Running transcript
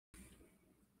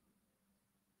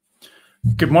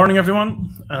Good morning,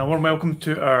 everyone, and a warm welcome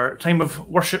to our time of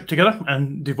worship together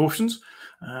and devotions.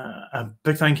 A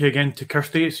big thank you again to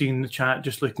Kirsty. Seeing the chat,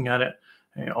 just looking at it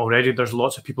already, there's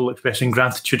lots of people expressing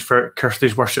gratitude for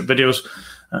Kirsty's worship videos.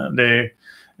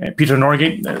 Peter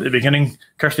Norgate at the beginning,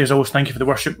 Kirsty, as always, thank you for the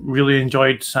worship. Really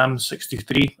enjoyed Psalm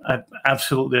 63. I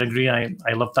absolutely agree. I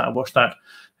loved that. I watched that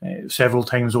several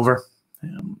times over.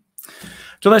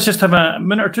 So let's just have a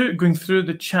minute or two going through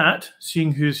the chat,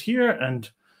 seeing who's here and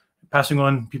passing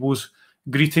on people's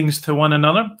greetings to one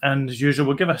another. And as usual,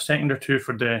 we'll give a second or two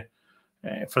for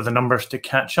the numbers to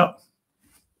catch up.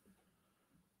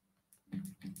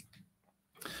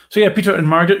 So yeah, Peter and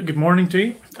Margaret, good morning to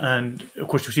you. And of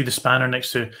course, you'll see the spanner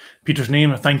next to Peter's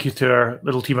name. A thank you to our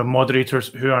little team of moderators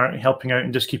who are helping out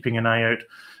and just keeping an eye out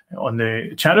on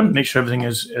the chat room, make sure everything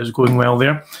is going well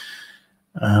there.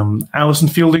 Alison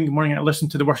Fielding, good morning. I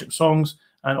listened to the worship songs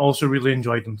and also really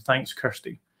enjoyed them. Thanks,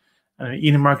 Kirsty.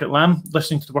 Ian and Margaret Lamb,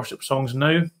 listening to the worship songs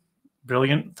now.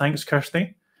 Brilliant. Thanks,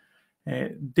 Kirsty.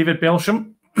 David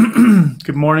Belsham,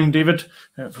 good morning, David.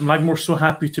 From Lagmore, so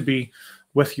happy to be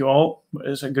with you all.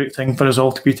 It's a great thing for us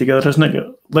all to be together, isn't it?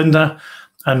 Linda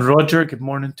and Roger, good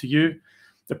morning to you.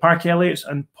 The Park Elliots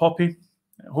and Poppy,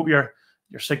 I hope your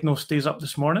signal stays up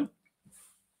this morning.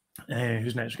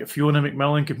 Who's next? We've got Fiona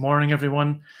McMillan, good morning,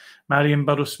 everyone. Marion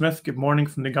Burrow-Smith, good morning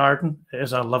from the garden. It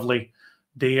is a lovely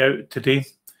day out today.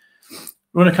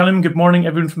 Rona Cunningham, good morning,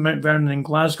 everyone from Mount Vernon in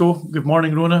Glasgow. Good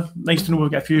morning, Rona. Nice to know we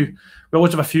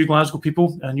always have a few Glasgow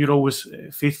people, and you're always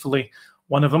faithfully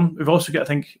one of them. We've also got, I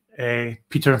think,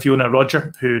 Peter and Fiona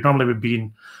Roger, who normally would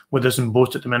be with us in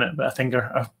boat at the minute, but I think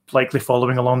are likely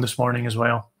following along this morning as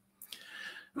well.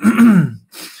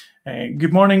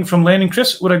 Good morning from Len and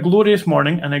Chris. What a glorious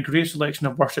morning and a great selection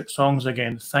of worship songs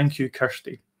again. Thank you,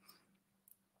 Kirsty.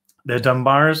 The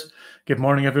Dunbars, good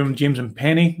morning, everyone. James and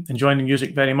Penny, enjoying the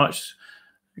music very much.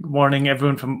 Good morning,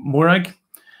 everyone from Morag.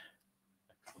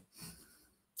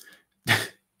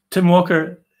 Tim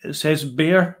Walker says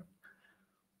bear.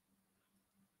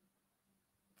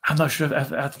 I'm not sure if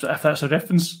that's a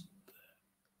reference.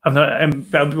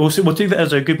 We'll take that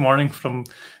as a good morning from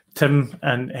Tim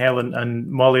and Helen and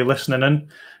Molly listening in.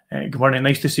 Good morning.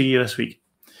 Nice to see you this week.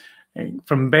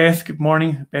 From Beth, good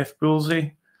morning. Beth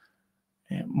Woolsey.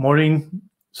 Maureen,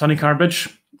 sunny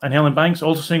Carbridge. And Helen Banks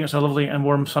also saying it's a lovely and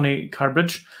warm sunny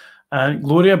Carbridge. And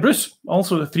Gloria Bruce,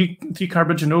 also the three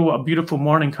Carbridge in a row. What a beautiful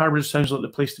morning. Carbridge sounds like the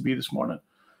place to be this morning.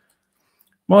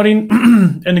 Maureen,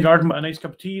 in the garden with a nice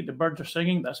cup of tea. The birds are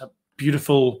singing. That's a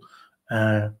beautiful...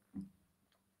 the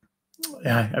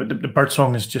bird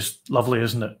song is just lovely,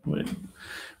 isn't it?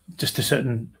 Just to sit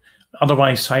in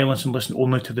otherwise silence and listen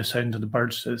only to the sound of the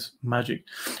birds is magic.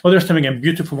 Oh, there's Tim again.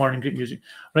 Beautiful morning, great music.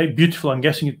 Right, beautiful. I'm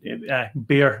guessing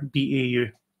Bear,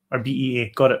 B-A-U, or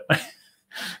B-E-A. Got it.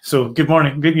 So, good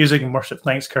morning. Great music and worship.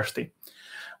 Thanks, Kirsty.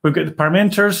 We've got the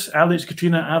Parmenters, Alex,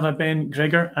 Katrina, Ava, Ben,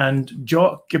 Gregor, and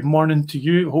Jock. Good morning to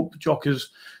you. Hope Jock is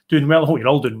doing well. I hope you're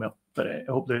all doing well. But I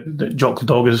hope that Jock the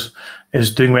dog is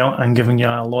doing well and giving you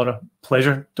a lot of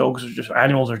pleasure.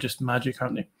 Animals are just magic,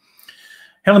 aren't they?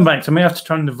 Helen Banks, I may have to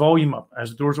turn the volume up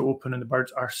as the doors are open and the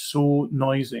birds are so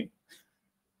noisy.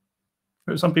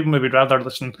 Some people maybe rather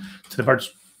listen to the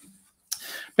birds.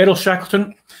 Beryl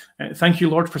Shackleton, thank you,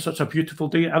 Lord, for such a beautiful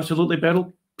day. Absolutely,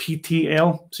 Beryl.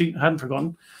 PTL. See, I hadn't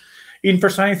forgotten. Ian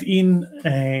Forsyth, Ian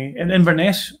in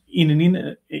Inverness. Ian and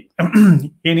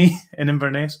Ian in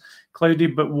Inverness. Cloudy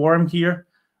but warm here.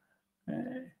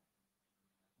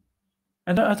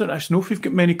 I don't actually know if we've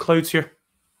got many clouds here.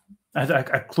 I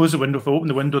close the window. If I open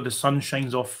the window, the sun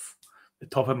shines off the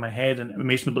top of my head and it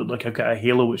makes me look like I've got a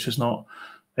halo, which is not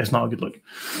a good look.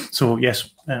 So yes.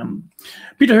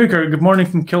 Peter Hooker, good morning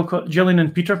from Kilcott. Gillian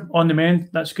and Peter on the mend.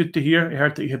 That's good to hear. I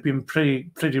heard that you have been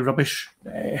pretty rubbish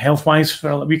health-wise for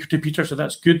a week or two, Peter, so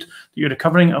that's good that you're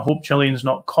recovering. I hope Gillian's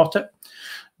not caught it.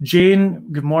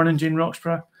 Jane, good morning, Jane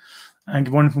Roxburgh. And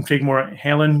good morning from Craigmore.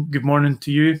 Helen, good morning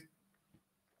to you.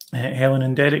 Helen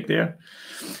and Derek there.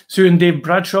 Sue and Dave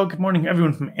Bradshaw, good morning.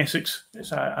 Everyone from Essex.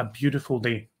 It's a beautiful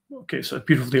day. Okay, it's a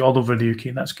beautiful day all over the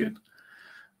UK. That's good.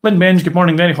 Lynn Benj, good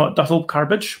morning. Very hot. Duffel,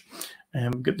 Carbridge.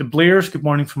 We've got the Blairs, good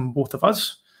morning from both of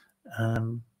us.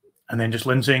 And then just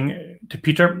Lynn saying to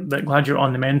Peter, that glad you're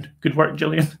on the mend. Good work,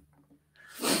 Gillian.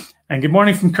 And good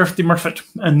morning from Kirsty Murfitt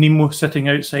and Nemo sitting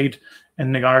outside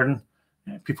in the garden.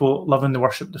 People loving the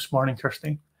worship this morning,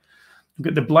 Kirsty. We've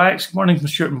got the Blacks. Good morning from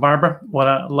Stuart and Barbara. What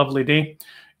a lovely day.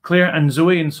 Claire and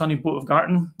Zoe in sunny Boat of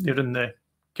Garton. They're in the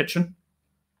kitchen.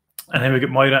 And then we've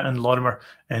got Moira and Lorimer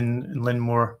in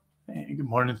Linmore. Good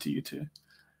morning to you too.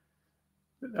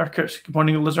 Urquhart, good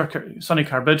morning, Liz Urquhart. Sunny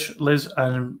Carbridge, Liz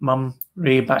and Mum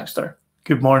Ray Baxter.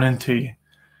 Good morning to you.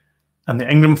 and the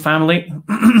Ingram family,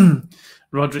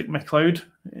 Roderick McLeod,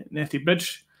 Nettie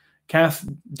Bridge, Kath,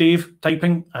 Dave,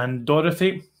 Typing, and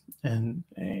Dorothy, and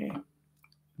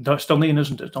still name,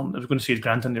 isn't it? I was going to say his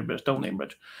Granton there, but it's still name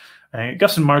Bridge.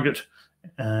 Gus and Margaret,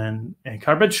 and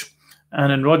Carbridge,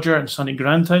 Anne and Roger and Sonny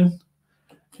Granton,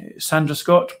 Sandra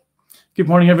Scott. Good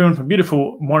morning, everyone, from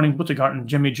beautiful morning, Buttergarten,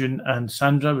 Jimmy, June, and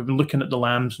Sandra. We've been looking at the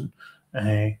lambs, and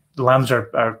the lambs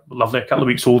are lovely. A couple of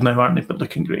weeks old now, aren't they? But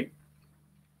looking great.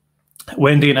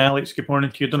 Wendy and Alex, good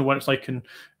morning to you. Don't know what it's like in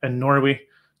Norway.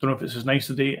 Don't know if it's as nice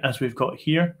a day as we've got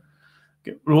here.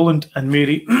 Get Roland and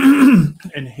Mary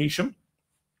in Heysham.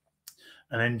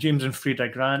 And then James and Frida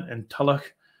Grant in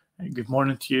Tulloch. Good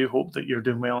morning to you. Hope that you're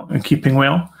doing well and keeping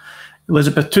well.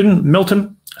 Elizabeth Toon,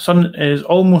 Milton. Sun is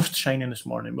almost shining this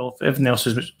morning. Well, if everything else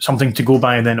is something to go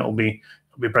by, then it'll be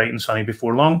bright and sunny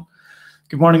before long.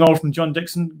 Good morning, all from John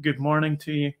Dixon. Good morning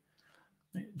to you.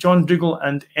 John Dougal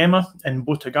and Emma in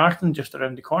Botagarten, just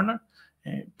around the corner.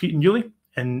 Pete and Julie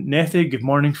in Nethe, good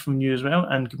morning from you as well,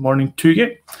 and good morning to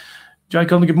you. Joy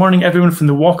Cullen, good morning, everyone from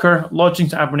the Walker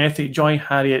Lodgings to Abernethy. Joy,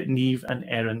 Harriet, Neve, and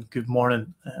Erin, good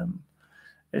morning.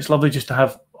 It's lovely just to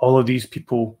have all of these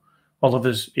people, all of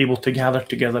us able to gather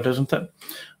together, isn't it?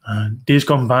 Days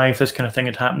gone by, if this kind of thing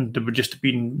had happened, there would just have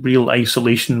been real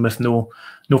isolation with no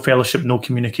fellowship, no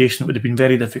communication. It would have been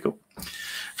very difficult.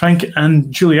 Frank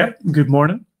and Julia, good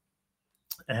morning.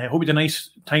 Hope you had a nice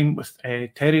time with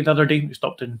Terry the other day. We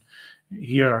stopped in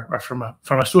here, or from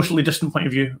a socially distant point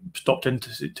of view, stopped in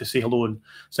to say hello and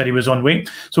said he was on way.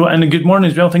 So, and a good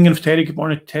morning as well. Thinking of Terry, good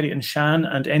morning to Terry and Shan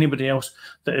and anybody else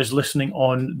that is listening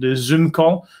on the Zoom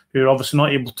call, who are obviously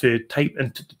not able to type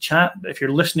into the chat. But if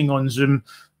you're listening on Zoom,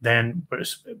 then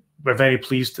we're very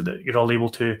pleased that you're all able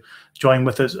to join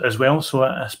with us as well. So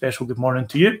a special good morning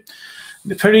to you.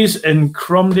 The Perrys in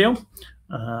Cromdale,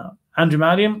 Andrew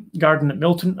Mariam, Garden at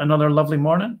Milton, another lovely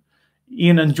morning.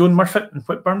 Ian and Joan Murfitt in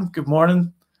Whitburn, good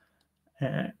morning.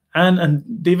 Anne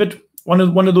and David, one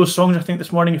of those songs, I think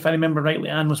this morning, if I remember rightly,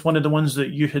 Anne, was one of the ones that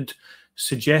you had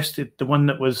suggested, the one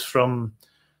that was from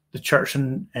the church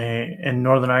in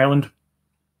Northern Ireland.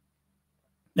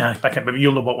 Yeah, I can't remember.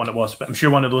 You'll know what one it was, but I'm sure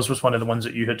one of those was one of the ones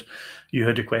that you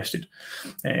had requested.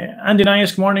 Andy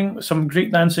Nias, good morning. Some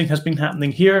great dancing has been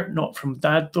happening here, not from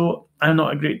Dad though. I'm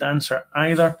not a great dancer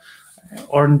either,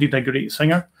 or indeed a great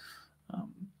singer.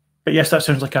 But yes, that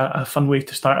sounds like a fun way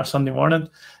to start a Sunday morning.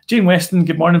 Jane Weston,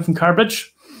 good morning from Carbridge.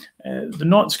 The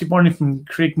Knots, good morning from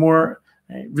Craigmore.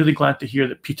 Really glad to hear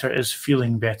that Peter is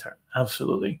feeling better.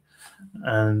 Absolutely.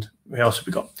 And who else have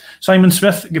we got? Simon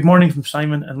Smith, good morning from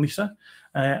Simon and Lisa.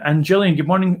 And Gillian, good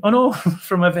morning. Oh no,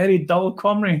 from a very dull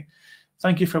Comrie.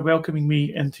 Thank you for welcoming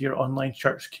me into your online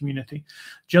church community.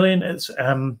 Gillian, it's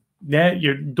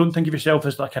you don't think of yourself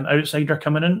as like an outsider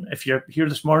coming in. If you're here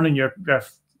this morning, you're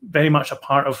very much a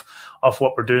part of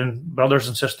what we're doing, brothers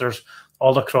and sisters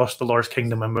all across the Lord's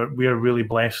kingdom, and we're really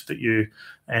blessed that you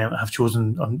have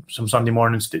chosen on some Sunday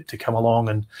mornings to come along,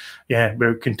 and yeah,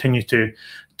 we'll continue to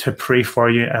pray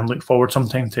for you and look forward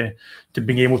sometime to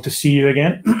being able to see you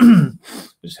again.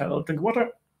 Just have a little drink of water.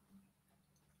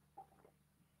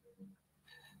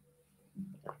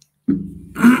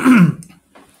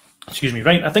 Excuse me.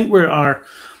 Right, I think we are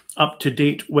up to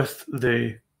date with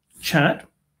the chat.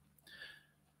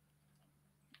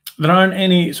 There aren't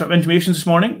any sort of intimations this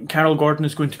morning. Carol Gordon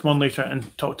is going to come on later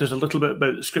and talk to us a little bit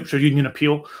about the Scripture Union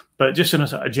Appeal, but just in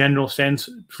a general sense,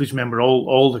 please remember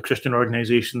all the Christian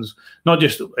organisations, not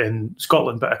just in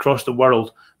Scotland, but across the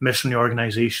world, missionary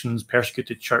organisations,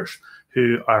 persecuted church,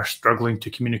 who are struggling to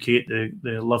communicate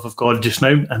the love of God just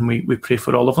now, and we pray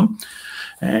for all of them.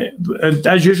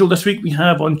 As usual this week, we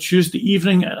have on Tuesday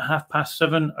evening at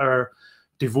 7:30 our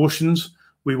devotions.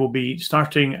 We will be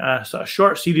starting a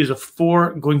short series of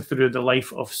 4 going through the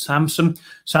life of Samson.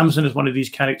 Samson is one of these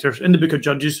characters in the book of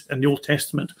Judges in the Old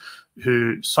Testament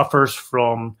who suffers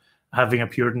from having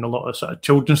appeared in a lot of sort of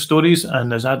children's stories.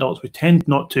 And as adults, we tend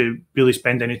not to really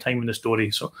spend any time in the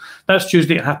story. So that's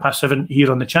Tuesday at 7:30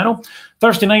 here on the channel.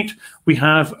 Thursday night, we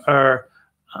have our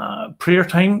prayer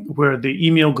time where the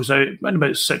email goes out around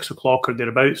about 6 o'clock or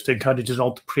thereabouts to encourage us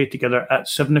all to pray together at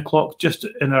 7 o'clock just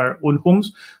in our own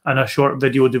homes, and a short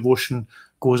video devotion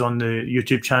goes on the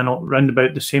YouTube channel around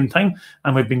about the same time,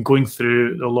 and we've been going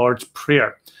through the Lord's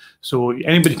Prayer. So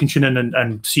anybody can tune in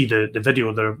and see the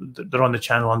video. They're on the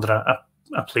channel under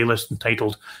a playlist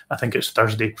entitled, I think it's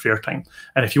Thursday Prayer Time.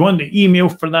 And if you want the email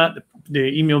for that,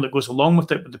 the email that goes along with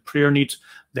it with the prayer needs,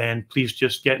 then please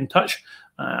just get in touch.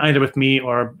 Either with me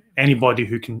or anybody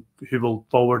who will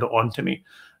forward it on to me.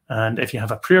 And if you have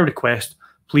a prayer request,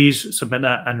 please submit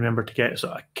that, and remember to get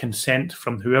sort of consent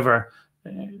from whoever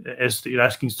it is that you're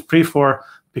asking us to pray for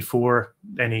before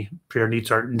any prayer needs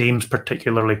or names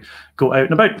particularly go out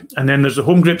and about. And then there's the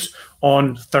home groups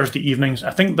on Thursday evenings.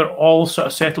 I think they're all sort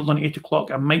of settled on 8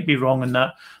 o'clock. I might be wrong on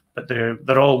that, but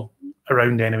they're all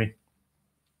around anyway.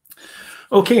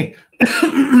 Okay.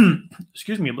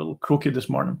 Excuse me, a little croaky this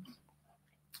morning.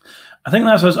 I think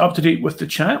that's us up to date with the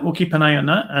chat. We'll keep an eye on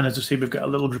that. And as I say, we've got a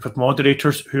little group of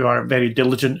moderators who are very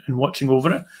diligent in watching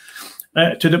over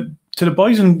it. To the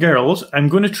boys and girls, I'm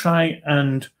going to try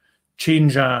and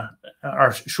change or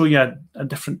show you a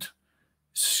different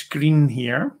screen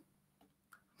here.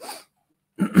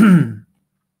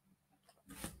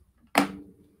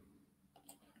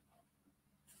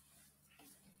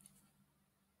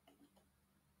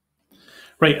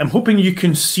 Right, I'm hoping you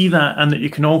can see that and that you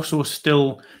can also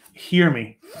still hear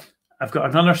me. I've got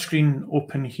another screen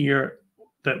open here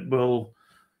that will,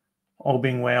 all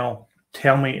being well,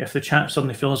 tell me if the chat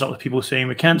suddenly fills up with people saying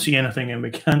we can't see anything and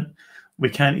we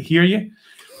can't hear you.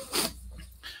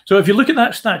 So if you look at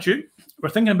that statue, we're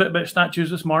thinking a bit about statues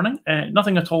this morning.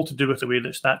 Nothing at all to do with the way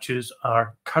that statues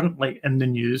are currently in the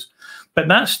news, but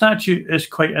that statue is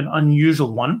quite an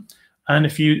unusual one. And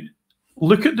if you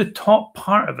look at the top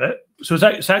part of it, so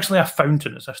it's actually a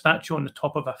fountain. It's a statue on the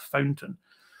top of a fountain.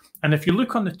 And if you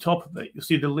look on the top of it, you'll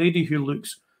see the lady who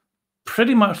looks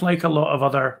pretty much like a lot of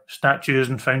other statues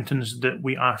and fountains that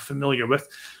we are familiar with.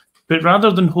 But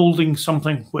rather than holding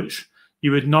something which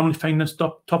you would normally find on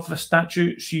the top of a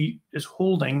statue, she is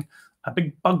holding a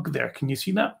big bug there. Can you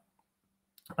see that?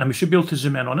 And we should be able to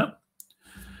zoom in on it.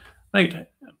 Right.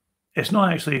 It's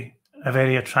not actually a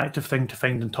very attractive thing to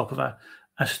find on top of a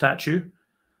statue.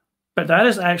 But that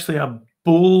is actually a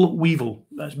boll weevil.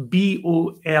 That's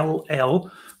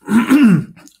B-O-L-L,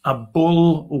 a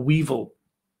boll weevil.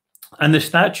 And the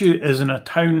statue is in a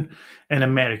town in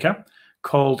America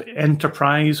called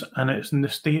Enterprise, and it's in the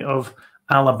state of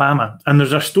Alabama. And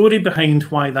there's a story behind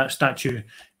why that statue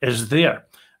is there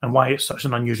and why it's such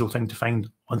an unusual thing to find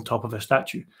on top of a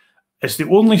statue. It's the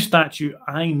only statue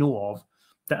I know of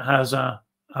that has a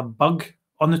bug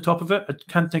on the top of it. I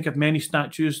can't think of many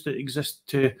statues that exist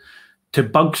to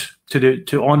bugs,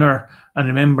 to honor and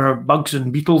remember bugs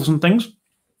and beetles and things.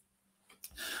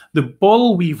 The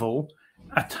boll weevil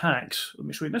attacks, let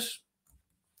me show you this,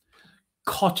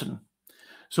 cotton.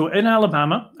 So in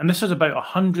Alabama, and this is about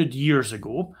 100 years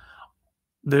ago,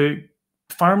 the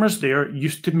farmers there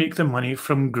used to make their money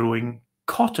from growing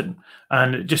cotton.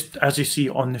 And just as you see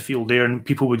on the field there, and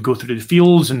people would go through the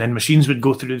fields and then machines would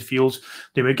go through the fields,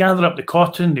 they would gather up the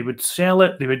cotton, they would sell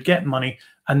it, they would get money,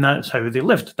 and that's how they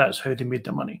lived. That's how they made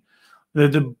their money.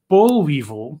 The boll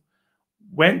weevil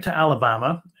went to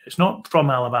Alabama. It's not from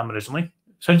Alabama originally. It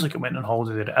sounds like it went on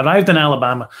holiday there. It arrived in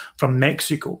Alabama from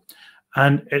Mexico,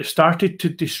 and it started to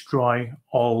destroy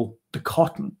all the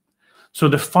cotton. So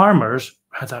the farmers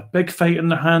had a big fight in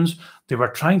their hands. They were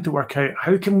trying to work out,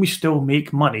 how can we still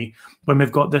make money when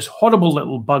we've got this horrible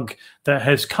little bug that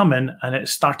has come in and it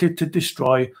started to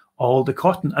destroy all the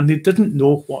cotton, and they didn't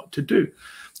know what to do.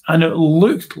 And it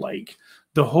looked like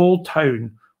the whole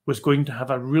town was going to have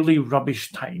a really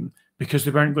rubbish time because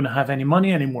they weren't going to have any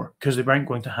money anymore, because they weren't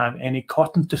going to have any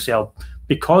cotton to sell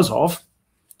because of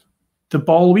the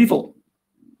boll weevil.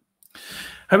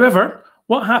 However,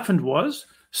 what happened was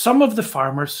some of the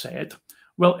farmers said,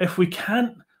 well, if we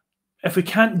can't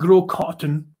grow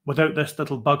cotton without this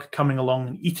little bug coming along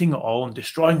and eating it all and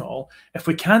destroying it all, if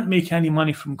we can't make any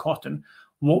money from cotton,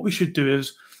 what we should do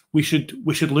is we should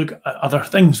look at other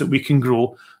things that we can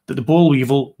grow that the boll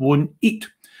weevil won't eat.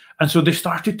 And so they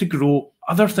started to grow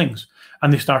other things,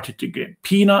 and they started to get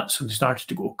peanuts, and they started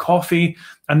to grow coffee,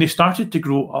 and they started to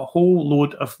grow a whole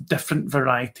load of different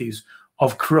varieties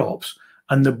of crops.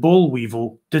 And the boll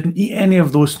weevil didn't eat any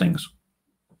of those things.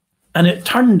 And it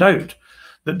turned out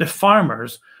that the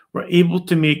farmers were able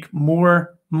to make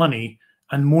more money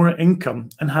and more income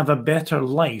and have a better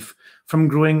life from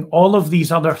growing all of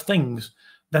these other things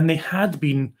than they had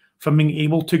been from being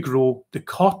able to grow the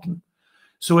cotton.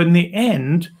 So in the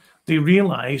end, they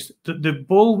realized that the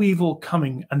boll weevil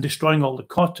coming and destroying all the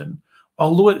cotton,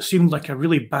 although it seemed like a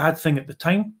really bad thing at the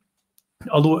time,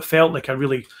 although it felt like a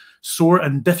really sore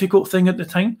and difficult thing at the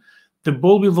time, the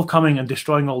boll weevil coming and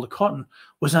destroying all the cotton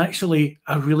was actually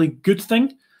a really good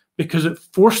thing, because it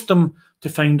forced them to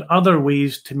find other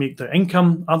ways to make their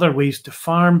income, other ways to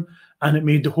farm, and it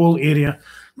made the whole area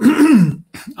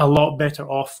a lot better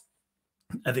off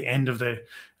at the end of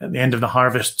the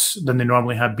harvests than they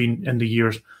normally had been in the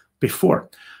years before.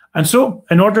 And so,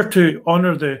 in order to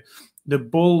honor the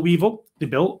boll weevil, they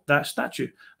built that statue.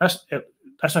 That's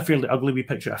a fairly ugly wee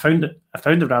picture. I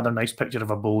found a rather nice picture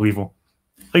of a boll weevil.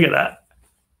 Look at that.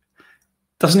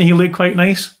 Doesn't he look quite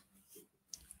nice?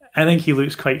 I think he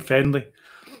looks quite friendly.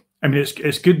 I mean,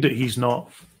 it's good that he's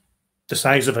not the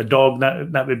size of a dog.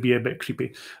 That would be a bit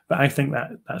creepy. But I think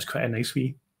that's quite a nice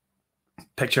wee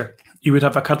picture. You would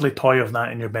have a cuddly toy of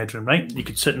that in your bedroom, right? You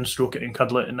could sit and stroke it and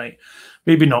cuddle it at night.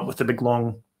 Maybe not with the big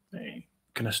long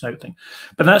kind of snout thing.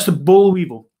 But that's the boll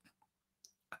weevil.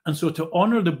 And so to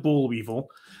honour the boll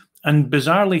weevil, and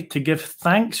bizarrely to give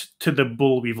thanks to the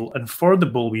boll weevil and for the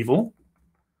boll weevil,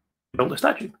 built a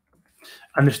statue.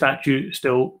 And the statue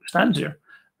still stands there.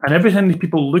 And every time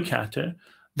people look at it,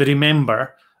 they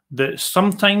remember that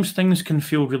sometimes things can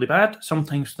feel really bad,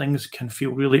 sometimes things can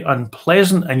feel really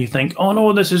unpleasant, and you think, oh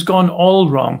no, this has gone all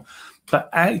wrong. But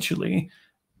actually,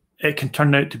 it can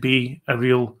turn out to be a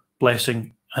real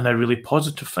blessing and a really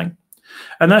positive thing.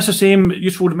 And that's the same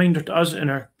useful reminder to us in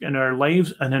our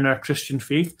lives and in our Christian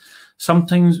faith.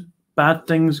 Sometimes bad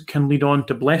things can lead on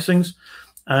to blessings,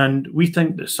 and we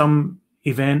think that some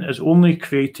event is only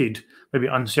created maybe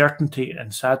uncertainty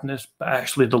and sadness, but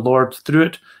actually the Lord through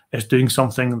it is doing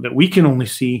something that we can only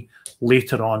see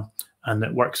later on, and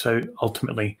that works out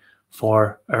ultimately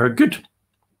for our good.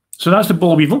 So that's the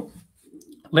boll weevil.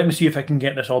 Let me see if I can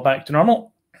get this all back to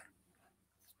normal.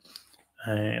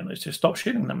 Let's just stop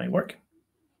sharing, that might work.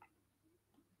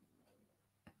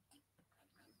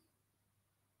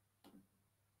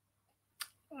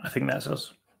 I think that's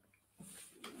us.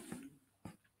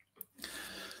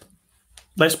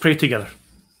 Let's pray together.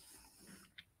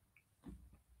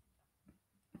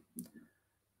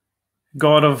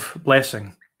 God of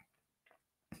blessing,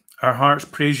 our hearts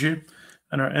praise you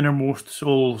and our innermost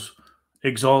souls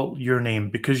exalt your name,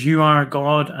 because you are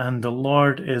God and the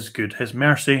Lord is good. His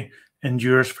mercy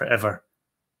endures forever.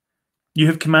 You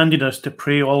have commanded us to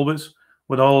pray always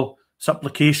with all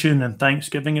supplication and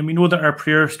thanksgiving, and we know that our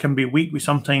prayers can be weak. We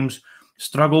sometimes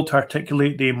struggle to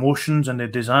articulate the emotions and the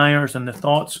desires and the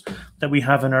thoughts that we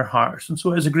have in our hearts. And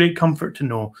so it is a great comfort to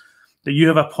know that you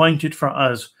have appointed for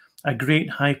us a great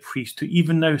high priest who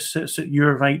even now sits at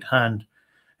your right hand,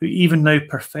 who even now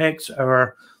perfects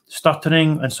our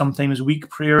stuttering and sometimes weak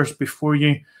prayers before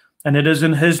you. And it is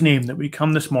in his name that we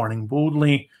come this morning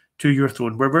boldly to your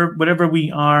throne. Wherever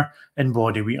we are in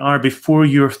body, we are before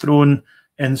your throne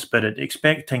in spirit,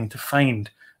 expecting to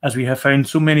find, as we have found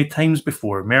so many times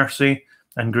before, mercy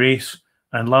and grace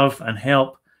and love and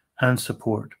help and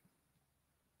support.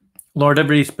 Lord,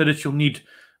 every spiritual need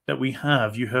that we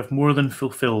have, you have more than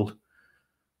fulfilled.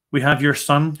 We have your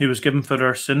Son, who was given for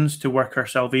our sins to work our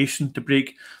salvation, to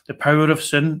break the power of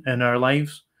sin in our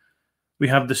lives. We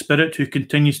have the Spirit who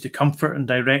continues to comfort and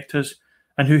direct us,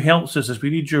 and who helps us as we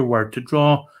read your word to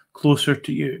draw closer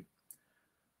to you.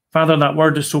 Father, that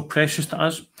word is so precious to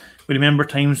us. We remember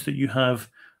times that you have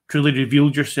truly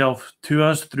revealed yourself to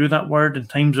us through that word in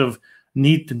times of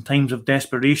need, in times of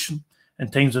desperation,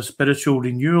 in times of spiritual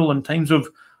renewal, in times of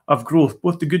growth,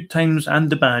 both the good times and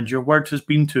the bad. Your word has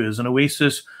been to us an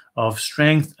oasis of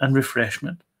strength and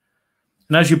refreshment.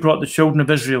 And as you brought the children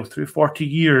of Israel through 40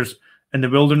 years in the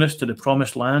wilderness to the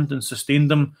promised land and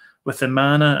sustained them with the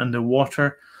manna and the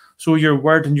water, so your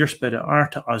word and your spirit are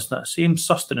to us that same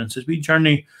sustenance as we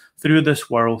journey through this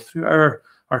world, through our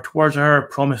towards our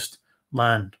promised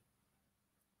land.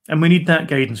 And we need that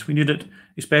guidance. We need it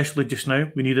especially just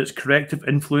now. We need its corrective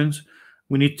influence.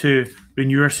 We need to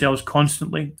renew ourselves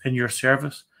constantly in your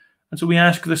service. And so we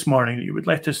ask this morning that you would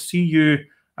let us see you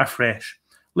afresh.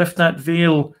 Lift that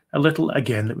veil a little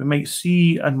again, that we might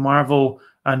see and marvel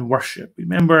and worship.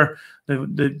 Remember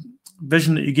the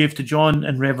vision that you gave to John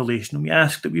in Revelation. And we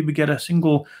ask that we would get a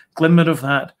single glimmer of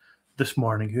that this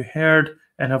morning, who heard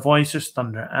in a voice as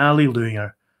thunder,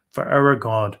 Alleluia, for our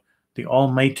God, the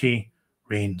Almighty,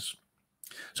 reigns.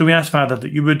 So we ask, Father,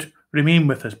 that you would remain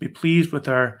with us, be pleased with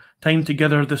our time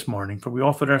together this morning, for we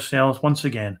offer ourselves once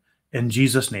again in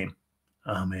Jesus' name.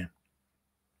 Amen.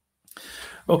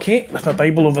 Okay, with my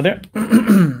Bible over there.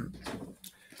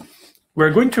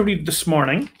 We're going to read this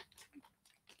morning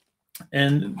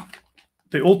in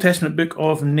the Old Testament book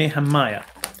of Nehemiah.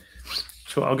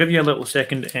 So I'll give you a little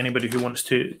second to anybody who wants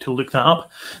to look that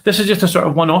up. This is just a sort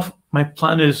of one-off. My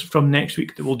plan is from next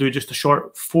week that we'll do just a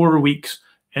short 4 weeks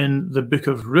in the book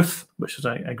of Ruth, which is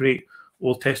a great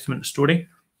Old Testament story.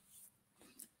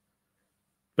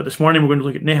 But this morning we're going to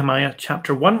look at Nehemiah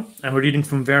chapter 1, and we're reading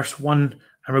from verse 1,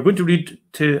 and we're going to read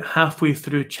to halfway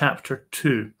through chapter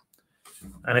 2.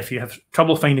 And if you have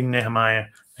trouble finding Nehemiah,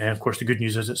 of course the good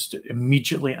news is it's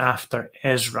immediately after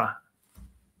Ezra.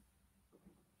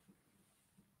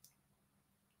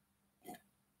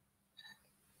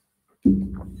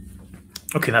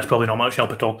 Okay, that's probably not much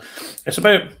help at all. It's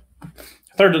about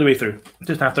a third of the way through,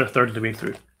 just after a third of the way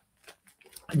through.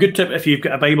 A good tip if you've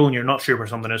got a Bible and you're not sure where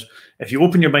something is, if you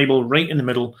open your Bible right in the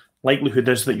middle, likelihood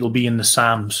is that you'll be in the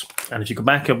Psalms. And if you go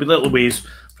back a little ways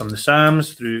from the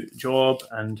Psalms through Job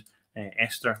and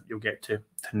Esther, you'll get to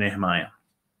Nehemiah.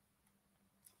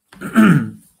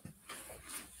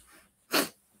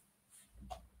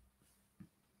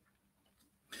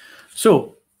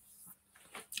 So,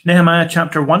 Nehemiah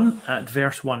chapter 1 at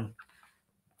verse 1.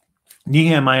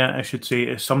 Nehemiah, I should say,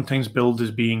 is sometimes billed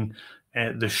as being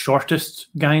the shortest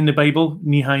guy in the Bible,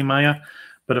 Nehemiah.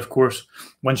 But of course,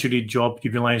 once you read Job,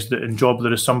 you realize that in Job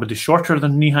there is somebody shorter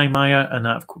than Nehemiah, and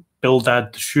that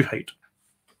Bildad the Shuhite.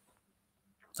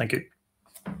 Thank you.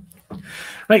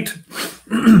 Right.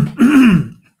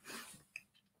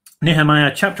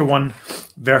 Nehemiah chapter 1,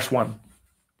 verse 1.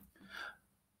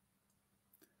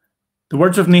 The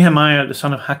words of Nehemiah, the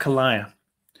son of Hakaliah.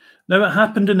 Now it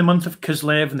happened in the month of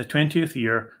Kislev in the 20th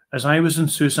year, as I was in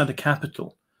Susa, the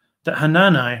capital, that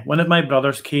Hanani, one of my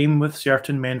brothers, came with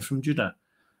certain men from Judah.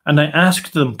 And I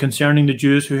asked them concerning the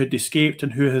Jews who had escaped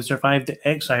and who had survived the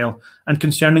exile, and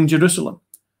concerning Jerusalem.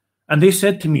 And they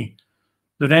said to me,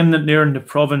 the remnant there in the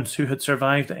province who had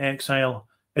survived the exile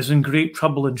is in great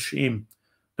trouble and shame.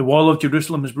 The wall of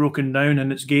Jerusalem is broken down,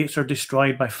 and its gates are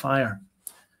destroyed by fire.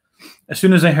 As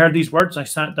soon as I heard these words, I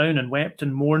sat down and wept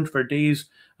and mourned for days,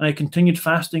 and I continued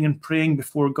fasting and praying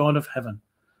before God of heaven.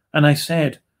 And I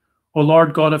said, O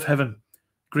Lord God of heaven,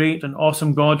 great and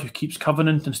awesome God who keeps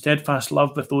covenant and steadfast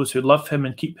love with those who love him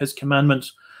and keep his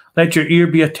commandments, let your ear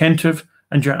be attentive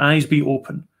and your eyes be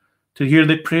open to hear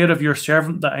the prayer of your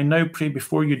servant that I now pray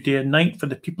before you day and night for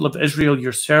the people of Israel,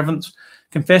 your servants,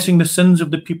 confessing the sins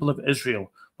of the people of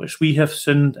Israel, which we have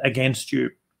sinned against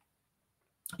you.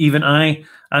 Even I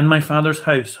and my father's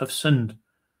house have sinned.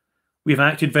 We have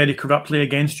acted very corruptly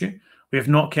against you. We have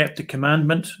not kept the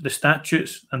commandments, the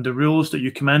statutes, and the rules that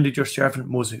you commanded your servant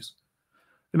Moses.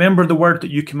 Remember the word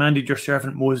that you commanded your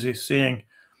servant Moses, saying,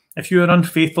 if you are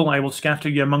unfaithful, I will scatter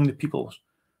you among the peoples.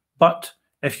 But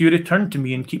if you return to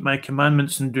me and keep my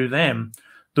commandments and do them,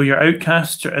 though your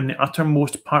outcasts are in the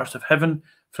uttermost parts of heaven,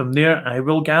 from there I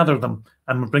will gather them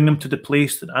and will bring them to the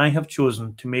place that I have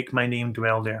chosen to make my name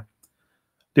dwell there.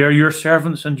 They are your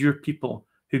servants and your people,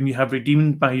 whom you have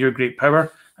redeemed by your great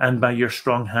power and by your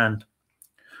strong hand.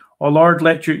 O Lord,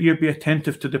 let your ear be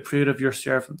attentive to the prayer of your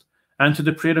servant, and to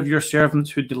the prayer of your servants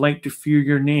who delight to fear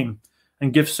your name,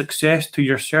 and give success to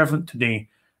your servant today,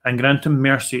 and grant him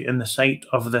mercy in the sight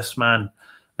of this man.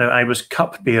 Now I was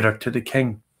cupbearer to the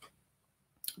king.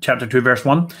 Chapter 2, verse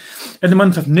 1. In the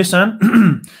month of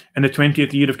Nisan, in the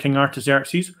 20th year of King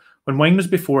Artaxerxes, when wine was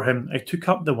before him, I took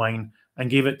up the wine and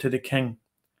gave it to the king.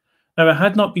 Now I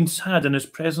had not been sad in his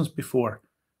presence before,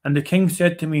 and the king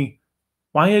said to me,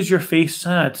 why is your face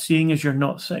sad, seeing as you're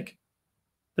not sick?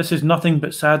 This is nothing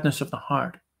but sadness of the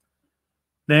heart.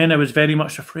 Then I was very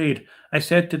much afraid. I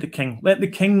said to the king, let the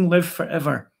king live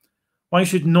forever. Why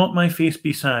should not my face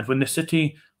be sad when the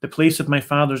city, the place of my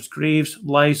father's graves,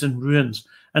 lies in ruins,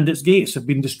 and its gates have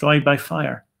been destroyed by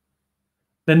fire?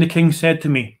 Then the king said to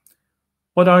me,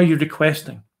 what are you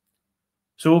requesting?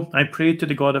 So I prayed to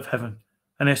the God of heaven,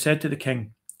 and I said to the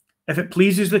king, if it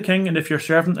pleases the king, and if your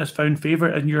servant has found favor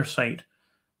in your sight,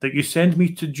 that you send me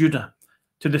to Judah,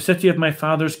 to the city of my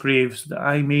father's graves, that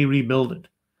I may rebuild it.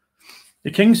 The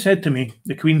king said to me,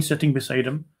 the queen sitting beside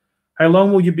him, how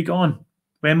long will you be gone?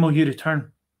 When will you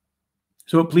return?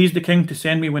 So it pleased the king to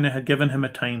send me when I had given him a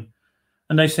time.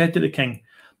 And I said to the king,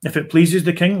 if it pleases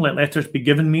the king, let letters be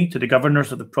given me to the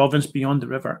governors of the province beyond the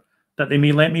river, that they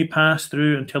may let me pass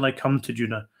through until I come to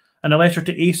Judah, and a letter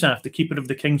to Asaph, the keeper of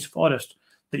the king's forest,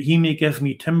 that he may give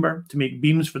me timber to make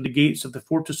beams for the gates of the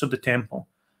fortress of the temple,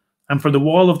 and for the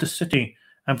wall of the city,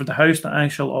 and for the house that I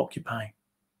shall occupy.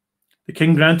 The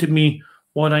king granted me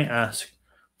what I asked,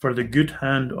 for the good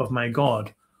hand of my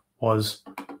God was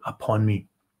upon me.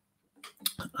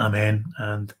 Amen.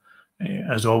 And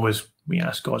as always, we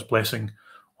ask God's blessing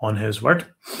on his word.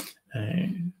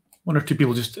 One or two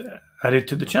people just added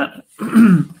to the chat.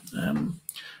 Donald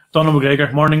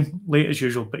McGregor, morning, late as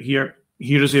usual, but here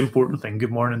is the important thing.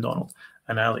 Good morning, Donald.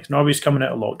 And Alex, Norway's coming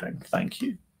out of lockdown. Thank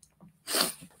you.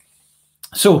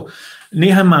 So,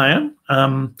 Nehemiah,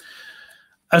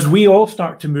 as we all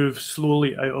start to move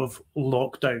slowly out of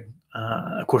lockdown,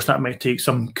 of course, that might take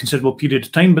some considerable period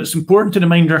of time, but it's important to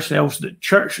remind ourselves that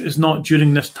church is not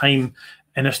during this time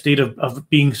in a state of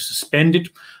being suspended.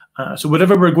 So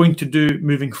whatever we're going to do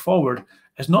moving forward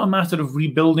is not a matter of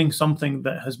rebuilding something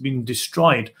that has been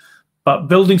destroyed, but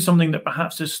building something that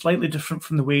perhaps is slightly different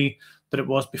from the way that it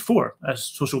was before, as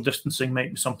social distancing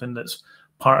might be something that's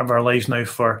part of our lives now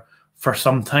for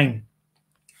some time.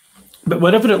 But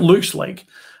whatever it looks like,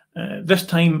 This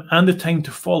time and the time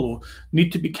to follow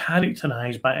need to be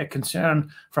characterized by a concern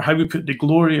for how we put the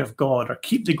glory of God, or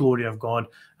keep the glory of God,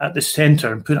 at the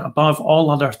center and put it above all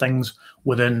other things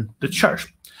within the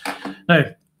church. Now,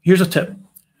 here's a tip.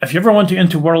 If you ever want to get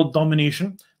into world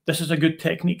domination, this is a good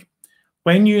technique.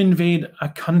 When you invade a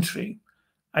country,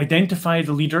 identify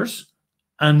the leaders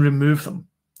and remove them.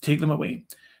 Take them away.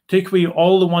 Take away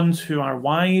all the ones who are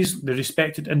wise, the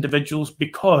respected individuals,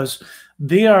 because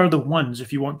they are the ones,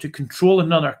 if you want to control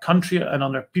another country,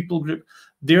 another people group,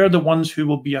 they're the ones who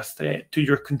will be a threat to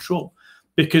your control,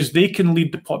 because they can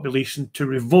lead the population to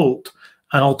revolt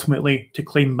and ultimately to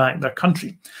claim back their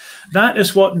country. That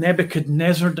is what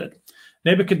Nebuchadnezzar did.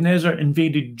 Nebuchadnezzar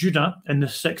invaded Judah in the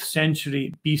 6th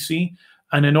century BC,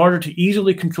 and in order to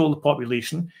easily control the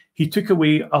population, he took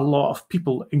away a lot of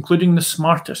people, including the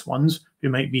smartest ones, who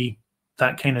might be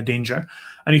that kind of danger,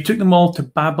 and he took them all to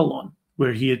Babylon,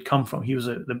 where he had come from. He was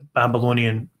the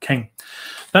Babylonian king.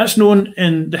 That's known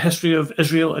in the history of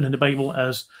Israel and in the Bible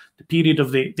as the period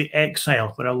of the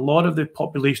exile, where a lot of the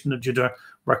population of Judah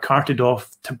were carted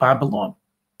off to Babylon.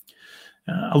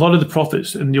 A lot of the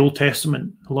prophets in the Old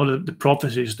Testament, a lot of the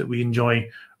prophecies that we enjoy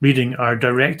reading are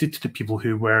directed to the people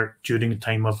who were during the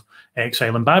time of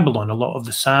exile in Babylon. A lot of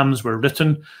the Psalms were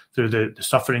written through the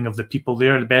suffering of the people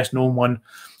there. The best known one,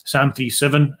 Psalm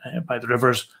 3:7, by the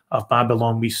rivers of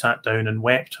Babylon we sat down and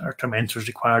wept. Our tormentors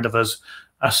required of us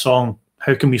a song.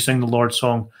 How can we sing the Lord's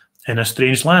song in a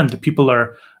strange land? The people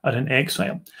are in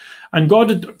exile. And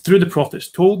God had, through the prophets,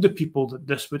 told the people that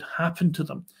this would happen to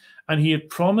them. And he had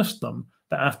promised them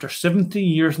that after 70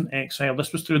 years in exile,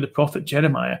 this was through the prophet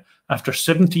Jeremiah, after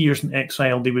 70 years in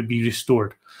exile, they would be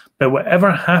restored. But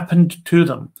whatever happened to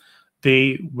them,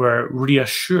 they were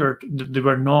reassured that they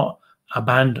were not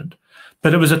abandoned.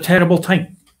 But it was a terrible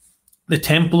time. The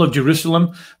Temple of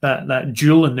Jerusalem, that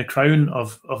jewel in the crown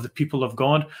of the people of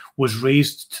God, was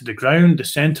razed to the ground, the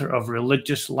center of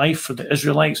religious life for the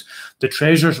Israelites. The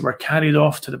treasures were carried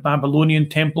off to the Babylonian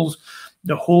temples.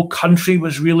 The whole country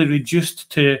was really reduced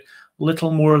to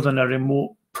little more than a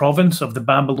remote province of the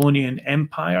Babylonian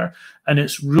Empire, and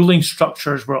its ruling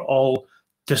structures were all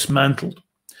dismantled.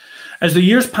 As the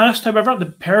years passed, however, the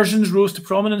Persians rose to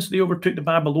prominence. They overtook the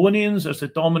Babylonians as the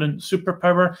dominant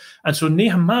superpower, and so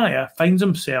Nehemiah finds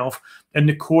himself in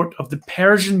the court of the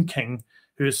Persian king,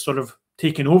 who is sort of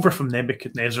taken over from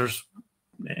Nebuchadnezzar's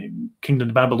kingdom,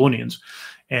 the Babylonians.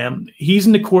 He's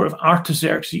in the court of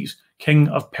Artaxerxes, king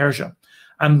of Persia.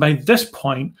 And by this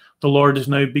point, the Lord is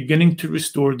now beginning to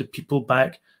restore the people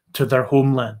back to their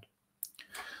homeland.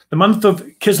 The month of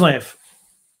Kislev,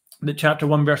 that chapter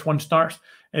 1, verse 1 starts,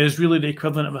 is really the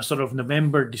equivalent of a sort of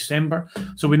November, December.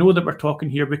 So we know that we're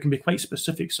talking here, we can be quite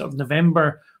specific, sort of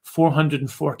November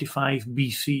 445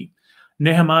 BC.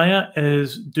 Nehemiah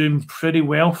is doing pretty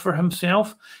well for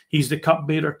himself. He's the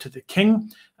cupbearer to the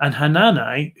king. And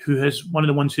Hanani, who is one of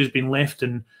the ones who's been left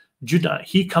in Judah,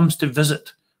 he comes to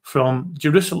visit from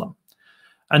Jerusalem.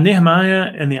 And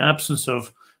Nehemiah, in the absence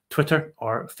of Twitter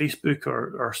or Facebook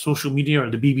or social media or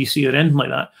the BBC or anything like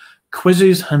that,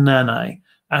 quizzes Hanani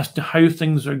as to how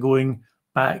things are going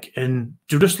back in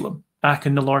Jerusalem, back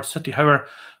in the Lord's city. How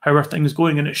are things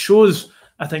going? And it shows,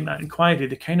 I think, that inquiry,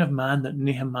 the kind of man that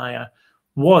Nehemiah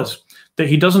was, that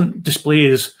he doesn't display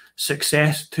his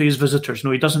success to his visitors.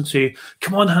 No, he doesn't say,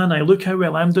 "Come on, Hannah, look how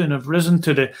well I'm doing. I've risen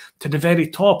to the very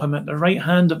top. I'm at the right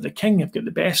hand of the king. I've got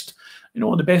the best,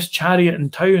 the best chariot in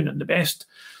town and the best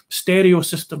stereo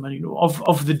system, and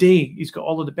of the day. He's got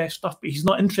all of the best stuff." But he's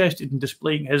not interested in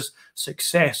displaying his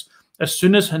success. As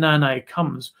soon as Hanani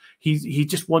comes, he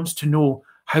just wants to know,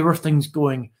 how are things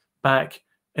going back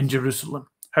in Jerusalem?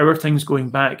 How are things going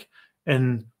back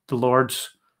in the Lord's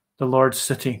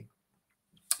city?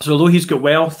 So although he's got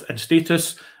wealth and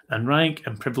status and rank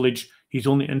and privilege, he's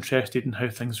only interested in how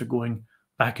things are going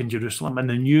back in Jerusalem. And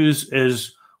the news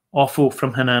is awful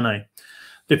from Hanani.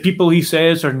 The people, he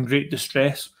says, are in great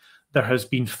distress. There has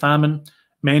been famine.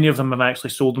 Many of them have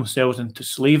actually sold themselves into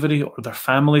slavery, or their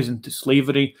families into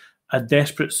slavery, a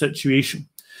desperate situation.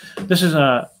 This is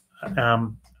a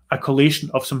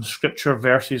collation of some scripture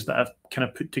verses that I've kind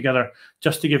of put together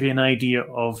just to give you an idea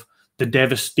of the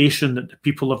devastation that the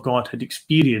people of God had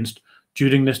experienced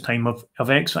during this time of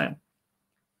exile.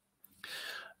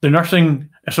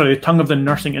 The tongue of the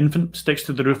nursing infant sticks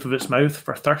to the roof of its mouth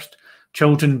for thirst.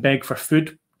 Children beg for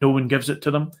food. No one gives it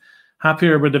to them.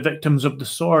 Happier were the victims of the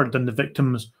sword than the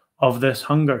victims of this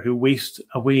hunger who waste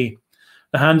away.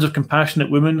 The hands of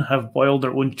compassionate women have boiled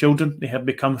their own children. They have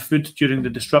become food during the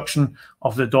destruction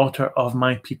of the daughter of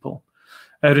my people.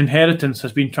 Our inheritance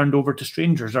has been turned over to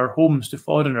strangers, our homes to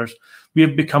foreigners. We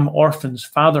have become orphans,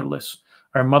 fatherless.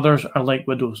 Our mothers are like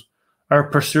widows. Our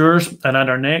pursuers are at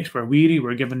our necks. We're weary.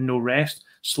 We're given no rest.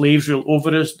 Slaves rule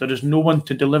over us. There is no one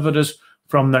to deliver us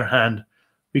from their hand.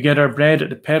 We get our bread at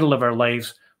the peril of our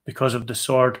lives because of the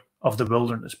sword of the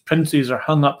wilderness. Princes are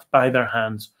hung up by their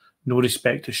hands. No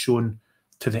respect is shown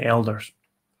to the elders.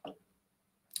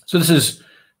 So this is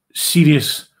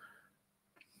serious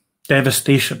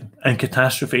devastation and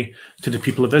catastrophe to the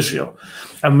people of Israel.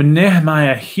 And when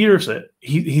Nehemiah hears it,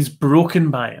 he's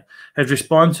broken by it. His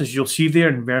response, as you'll see there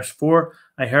in verse 4,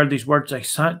 I heard these words, I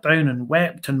sat down and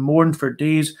wept and mourned for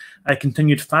days. I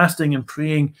continued fasting and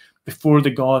praying before the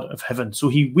God of heaven. So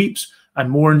he weeps and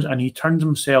mourns and he turns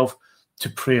himself to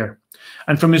prayer.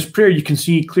 And from his prayer, you can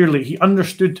see clearly he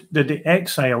understood that the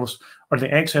exiles, or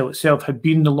the exile itself, had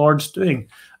been the Lord's doing.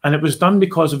 And it was done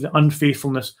because of the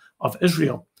unfaithfulness of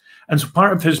Israel. And so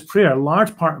part of his prayer, a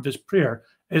large part of his prayer,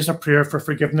 is a prayer for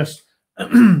forgiveness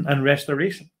and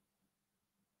restoration.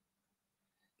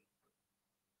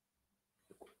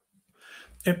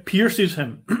 It pierces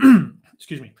him,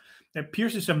 excuse me, it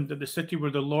pierces him that the city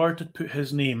where the Lord had put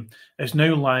his name is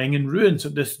now lying in ruins,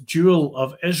 that this jewel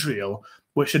of Israel,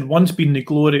 which had once been the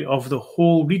glory of the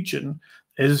whole region,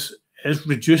 is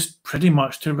reduced pretty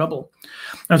much to rubble.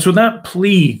 And so that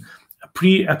plea, a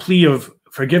plea of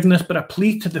forgiveness, but a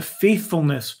plea to the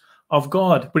faithfulness of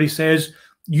God, where he says,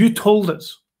 you told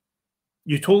us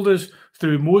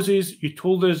through Moses, you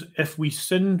told us if we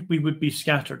sinned, we would be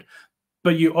scattered.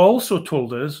 But you also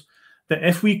told us that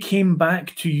if we came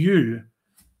back to you,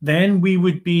 then we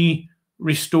would be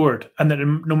restored. And that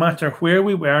no matter where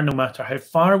we were, no matter how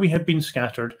far we had been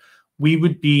scattered, we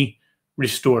would be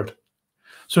restored.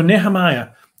 So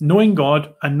Nehemiah, knowing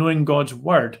God and knowing God's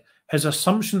word, his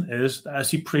assumption is that as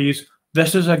he prays,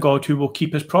 this is a God who will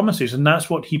keep his promises. And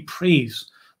that's what he prays,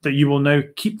 that you will now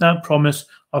keep that promise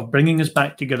of bringing us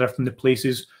back together from the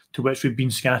places to which we've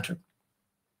been scattered.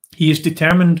 He is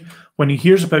determined, when he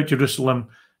hears about Jerusalem,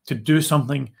 to do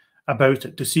something about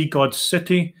it, to see God's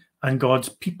city and God's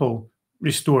people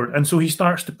restored. And so he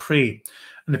starts to pray.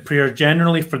 And the prayer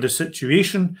generally for the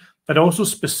situation, but also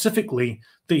specifically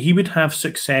that he would have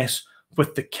success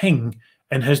with the king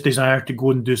in his desire to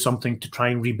go and do something to try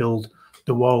and rebuild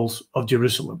the walls of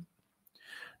Jerusalem.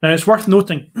 Now, it's worth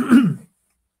noting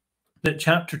that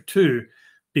chapter 2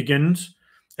 begins,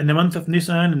 in the month of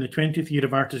Nisan, in the 20th year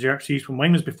of Artaxerxes, when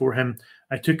wine was before him,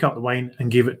 I took up the wine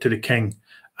and gave it to the king.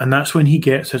 And that's when he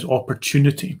gets his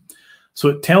opportunity. So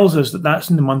it tells us that that's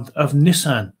in the month of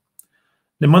Nisan.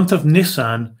 The month of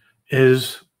Nisan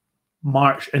is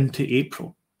March into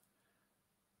April.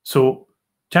 So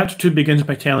chapter 2 begins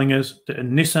by telling us that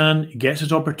in Nisan, he gets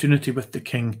his opportunity with the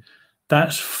king.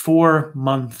 That's 4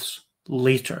 months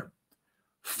later.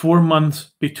 4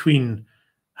 months between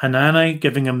Hanani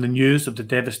giving him the news of the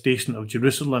devastation of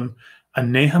Jerusalem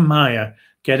and Nehemiah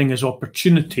getting his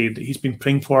opportunity that he's been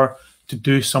praying for to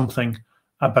do something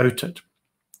about it.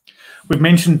 We've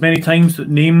mentioned many times that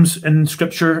names in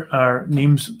Scripture are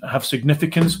names have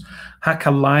significance.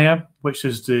 Hakaliah, which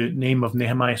is the name of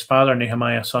Nehemiah's father,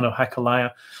 Nehemiah, son of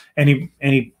Hakaliah.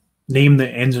 Any name that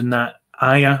ends in that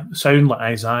ayah sound like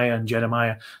Isaiah and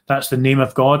Jeremiah. That's the name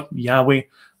of God, Yahweh.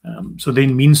 So they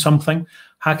mean something.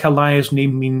 Hakaliah's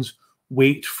name means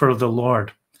wait for the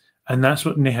Lord. And that's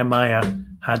what Nehemiah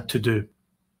had to do.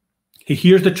 He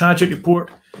hears the tragic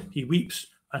report. He weeps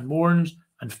and mourns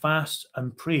and fasts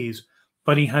and prays.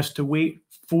 But he has to wait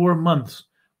 4 months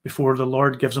before the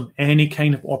Lord gives him any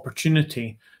kind of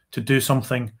opportunity to do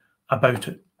something about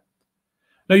it.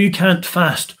 Now, you can't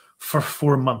fast for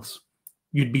 4 months.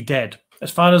 You'd be dead. As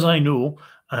far as I know,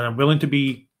 and I'm willing to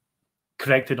be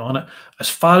corrected on it, as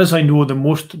far as I know, the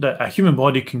most that a human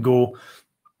body can go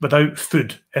without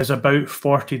food is about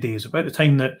 40 days, about the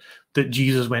time that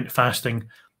Jesus went fasting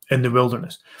in the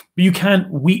wilderness. But you can't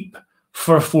weep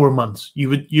for 4 months. You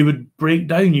would break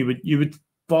down, you would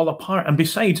fall apart. And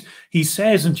besides, he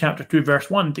says in chapter 2, verse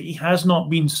 1, that he has not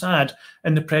been sad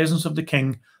in the presence of the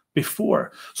king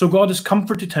before. So God has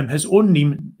comforted him. His own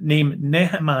name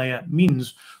Nehemiah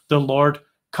means the Lord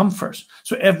comforts.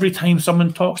 So every time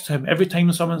someone talks to him, every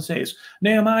time someone says,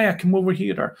 Nehemiah, come over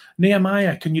here, or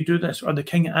Nehemiah, can you do this? Or the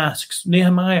king asks,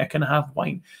 Nehemiah, can I have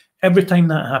wine? Every time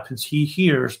that happens, he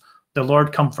hears the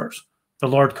Lord comforts, the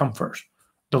Lord comforts,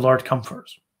 the Lord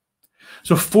comforts.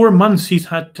 So 4 months he's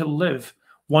had to live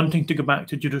wanting to go back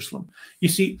to Jerusalem. You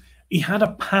see, he had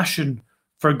a passion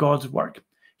for God's work.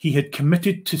 He had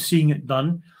committed to seeing it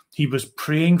done. He was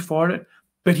praying for it,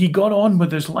 but he got on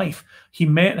with his life. He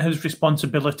met his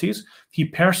responsibilities. He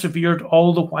persevered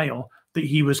all the while that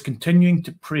he was continuing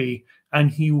to pray, and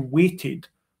he waited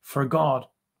for God.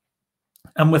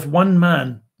 And with one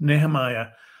man, Nehemiah,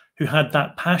 who had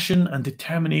that passion and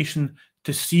determination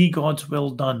to see God's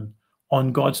will done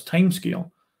on God's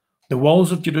timescale, the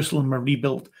walls of Jerusalem were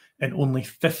rebuilt in only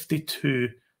 52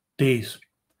 days.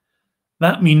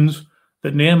 That means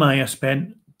that Nehemiah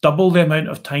spent double the amount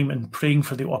of time in praying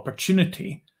for the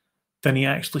opportunity than he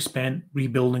actually spent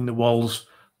rebuilding the walls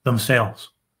themselves.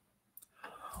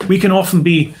 We can often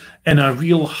be in a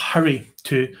real hurry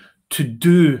to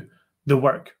do the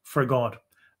work for God.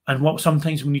 And what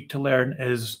sometimes we need to learn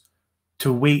is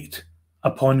to wait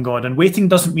upon God. And waiting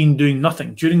doesn't mean doing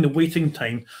nothing. During the waiting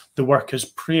time, the work is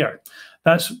prayer.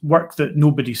 That's work that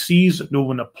nobody sees, that no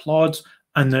one applauds,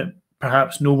 and that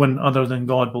perhaps no one other than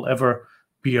God will ever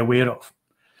be aware of.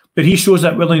 But he shows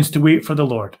that willingness to wait for the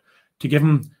Lord, to give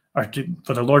him,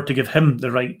 for the Lord to give him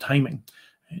the right timing,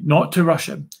 not to rush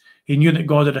him. He knew that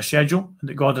God had a schedule and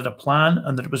that God had a plan,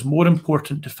 and that it was more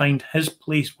important to find his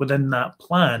place within that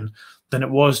plan than it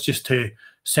was just to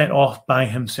set off by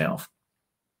himself.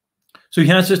 So he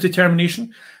has this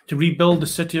determination to rebuild the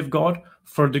city of God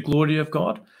for the glory of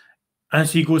God.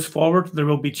 As he goes forward, there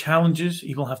will be challenges.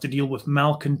 He will have to deal with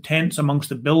malcontents amongst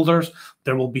the builders.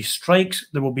 There will be strikes.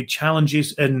 There will be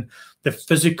challenges in the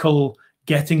physical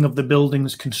getting of the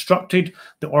buildings constructed,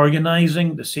 the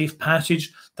organizing, the safe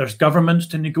passage. There's governments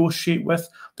to negotiate with.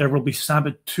 There will be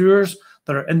saboteurs.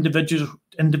 There are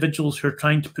individuals who are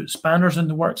trying to put spanners in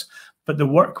the works. But the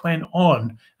work went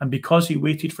on, and because he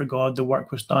waited for God, the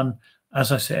work was done,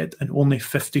 as I said, in only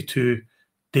 52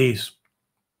 days.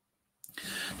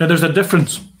 Now, there's a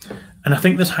difference, and I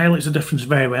think this highlights the difference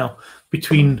very well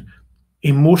between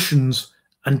emotions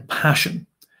and passion.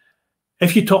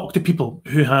 If you talk to people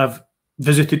who have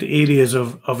visited areas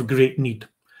of great need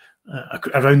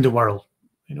around the world,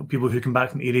 people who come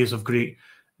back from areas of great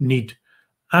need,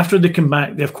 after they come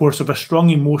back, they, of course, have a strong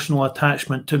emotional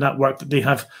attachment to that work that they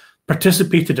have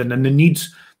participated in and the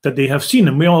needs that they have seen.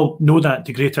 And we all know that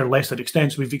to greater or lesser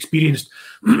extents. We've experienced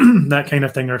that kind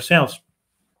of thing ourselves.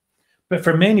 But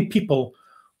for many people,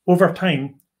 over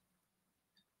time,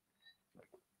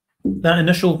 that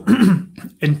initial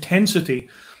intensity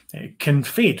can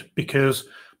fade because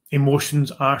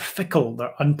emotions are fickle,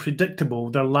 they're unpredictable,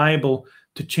 they're liable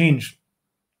to change.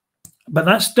 But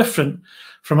that's different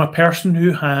from a person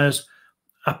who has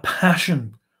a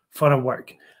passion for a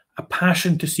work, a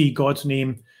passion to see God's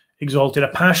name exalted, a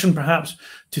passion perhaps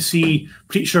to see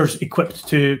preachers equipped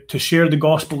to share the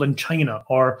gospel in China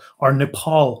or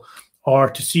Nepal,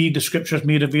 or to see the scriptures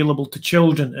made available to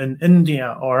children in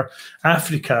India or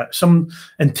Africa, some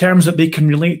in terms that they can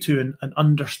relate to and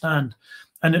understand.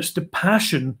 And it's the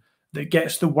passion that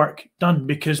gets the work done,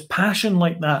 because passion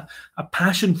like that, a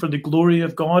passion for the glory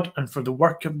of God and for the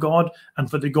work of God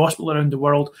and for the gospel around the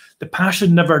world, the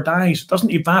passion never dies. It doesn't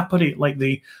evaporate like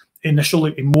the initial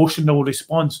emotional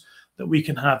response that we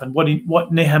can have. And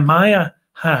what Nehemiah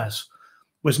has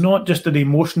was not just an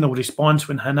emotional response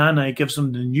when Hananiah gives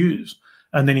him the news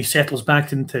and then he settles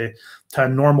back into a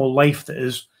normal life that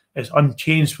is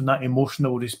unchanged when that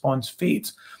emotional response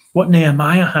fades. What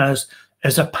Nehemiah has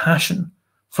is a passion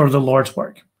for the Lord's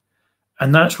work.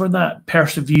 And that's where that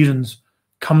perseverance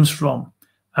comes from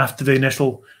after the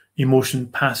initial emotion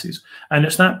passes. And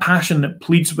it's that passion that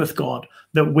pleads with God,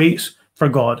 that waits for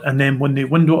God, and then when the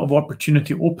window of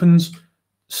opportunity opens,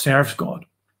 serves God.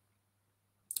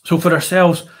 So for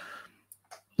ourselves,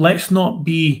 let's not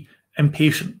be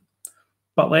impatient,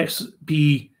 but let's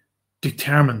be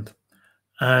determined.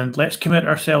 And let's commit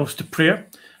ourselves to prayer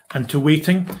and to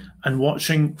waiting and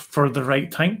watching for the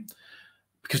right time.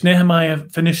 Because Nehemiah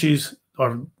finishes,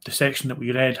 or the section that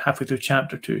we read halfway through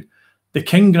chapter 2, the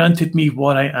king granted me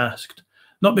what I asked,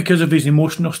 not because of his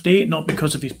emotional state, not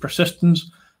because of his persistence,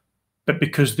 but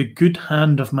because the good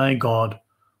hand of my God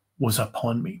was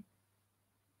upon me.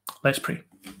 Let's pray.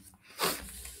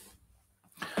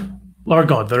 Lord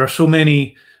God, there are so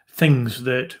many things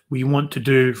that we want to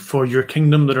do for your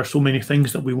kingdom. There are so many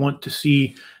things that we want to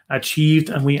see achieved,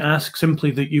 and we ask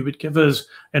simply that you would give us,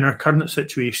 in our current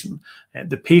situation,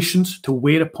 the patience to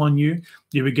wait upon you.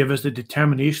 You would give us the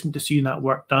determination to see that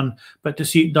work done, but to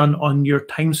see it done on your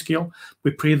timescale.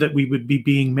 We pray that we would be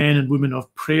being men and women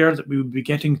of prayer, that we would be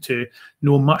getting to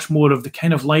know much more of the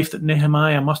kind of life that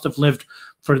Nehemiah must have lived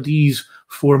for these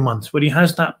 4 months, where he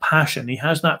has that passion, he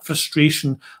has that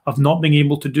frustration of not being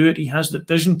able to do it, he has the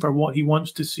vision for what he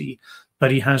wants to see,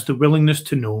 but he has the willingness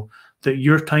to know that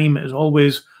your time is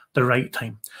always the right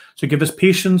time. So give us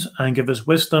patience and give us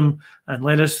wisdom, and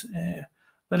let us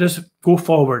go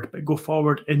forward, but go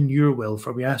forward in your will,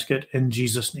 for we ask it in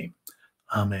Jesus' name.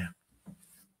 Amen.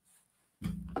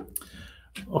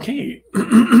 Okay.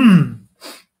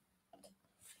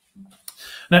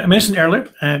 Now, I mentioned earlier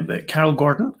that Carol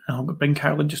Gordon, I'll bring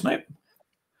Carol in just now,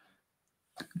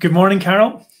 Good morning,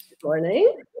 Carol. Good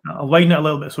morning. I'll widen it a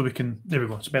little bit so we can. There we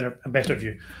go. It's a better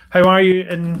view. How are you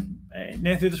in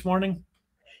Nethy this morning?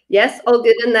 Yes, all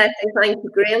good in Nethy. Thank you,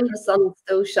 Graham. The sun's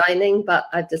still shining, but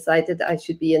I've decided I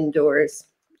should be indoors.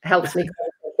 It helps me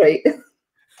concentrate.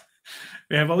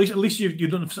 Yeah, but at least you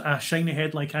don't have a shiny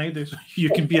head like I do. So you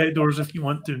can be outdoors if you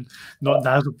want to, and not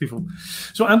dazzle people.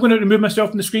 So I'm going to remove myself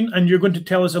from the screen, and you're going to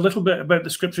tell us a little bit about the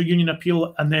Scripture Union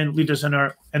appeal, and then lead us in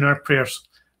our prayers.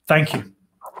 Thank you.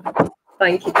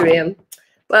 Thank you, Graham.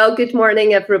 Well, good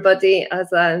morning, everybody.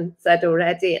 As I said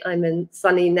already, I'm in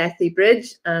sunny Nethy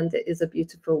Bridge, and it is a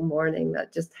beautiful morning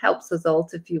that just helps us all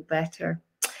to feel better.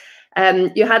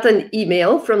 You had an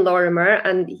email from Lorimer,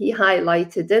 and he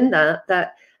highlighted in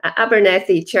that at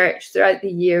Abernethy Church throughout the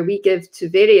year, we give to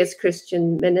various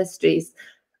Christian ministries.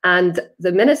 And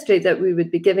the ministry that we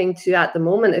would be giving to at the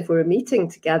moment, if we were meeting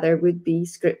together, would be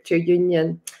Scripture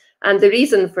Union. And the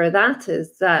reason for that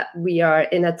is that we are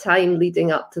in a time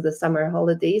leading up to the summer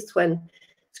holidays when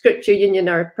Scripture Union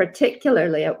are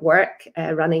particularly at work,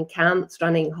 running camps,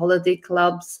 running holiday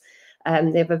clubs.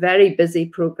 They have a very busy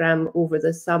program over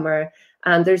the summer.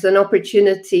 And there's an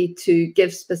opportunity to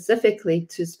give specifically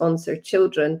to sponsor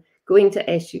children going to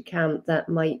SU camp that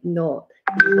might not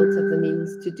be able to have the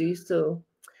means to do so.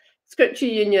 Scripture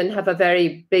Union have a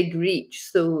very big reach,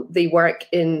 so they work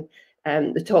in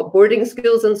the top boarding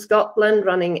schools in Scotland,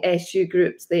 running SU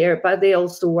groups there, but they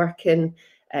also work in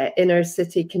inner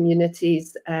city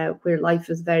communities where life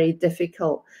is very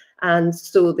difficult. And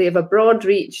so they have a broad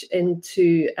reach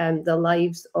into the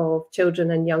lives of children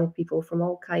and young people from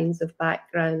all kinds of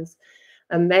backgrounds.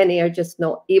 And many are just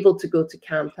not able to go to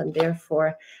camp, and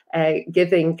therefore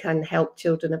giving can help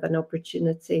children have an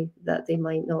opportunity that they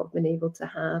might not have been able to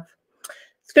have.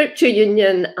 Scripture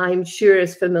Union, I'm sure,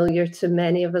 is familiar to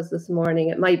many of us this morning.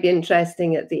 It might be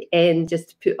interesting at the end just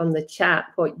to put on the chat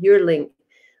what your link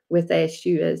with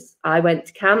SU is. I went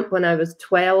to camp when I was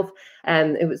 12,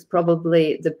 and it was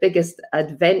probably the biggest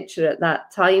adventure at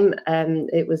that time.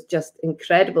 It was just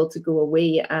incredible to go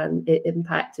away, and it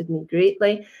impacted me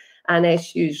greatly. And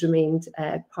SU's remained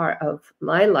part of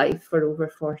my life for over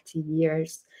 40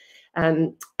 years.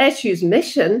 SU's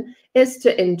mission is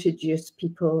to introduce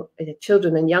people,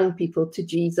 children and young people, to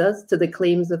Jesus, to the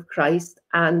claims of Christ,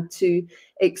 and to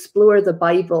explore the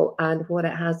Bible and what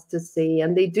it has to say.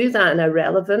 And they do that in a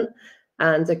relevant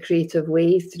and a creative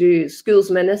way through schools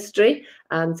ministry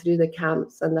and through the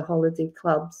camps and the holiday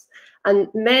clubs. And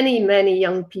many, many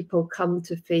young people come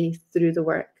to faith through the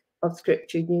work of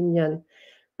Scripture Union.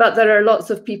 But there are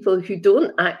lots of people who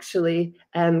don't actually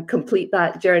complete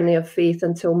that journey of faith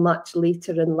until much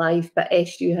later in life, but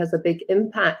SU has a big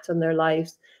impact on their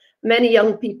lives. Many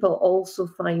young people also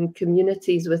find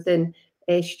communities within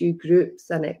SU groups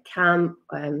and at camp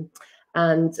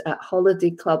and at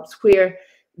holiday clubs where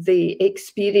they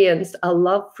experience a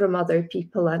love from other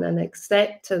people and an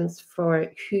acceptance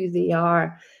for who they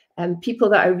are, and people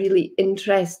that are really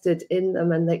interested in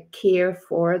them and that care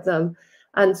for them.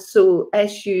 And so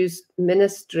SU's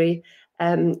ministry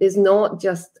is not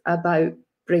just about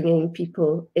bringing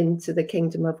people into the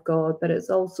kingdom of God, but it's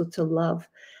also to love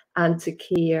and to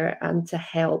care and to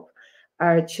help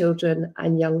our children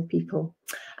and young people.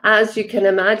 As you can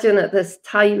imagine, at this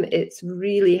time, it's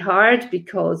really hard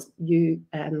because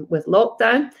with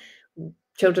lockdown,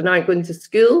 children aren't going to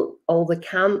school. All the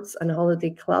camps and holiday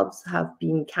clubs have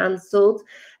been cancelled.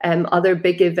 Other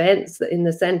big events in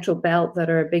the Central Belt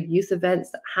that are big youth events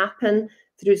that happen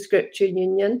through Scripture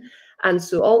Union. And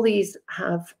so all these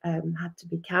have had to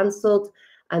be cancelled.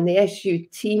 And the SU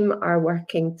team are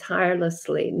working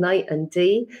tirelessly night and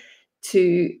day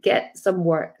to get some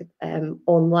work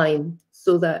online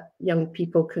so that young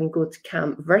people can go to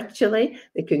camp virtually.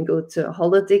 They can go to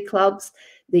holiday clubs.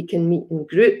 They can meet in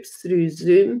groups through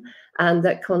Zoom, and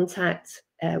that contact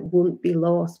won't be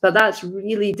lost. But that's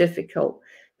really difficult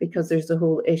because there's a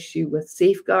whole issue with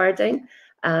safeguarding.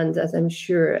 And as I'm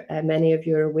sure many of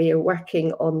you are aware,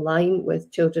 working online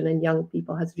with children and young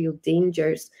people has real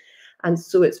dangers. And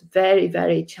so it's very,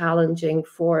 very challenging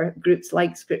for groups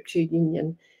like Scripture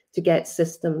Union to get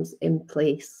systems in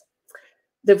place.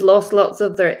 They've lost lots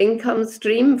of their income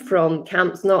stream from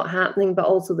camps not happening, but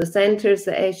also the centres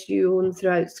that SU own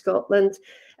throughout Scotland.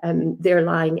 They're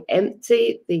lying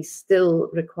empty. They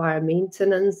still require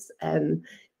maintenance.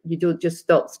 You don't just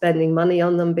stop spending money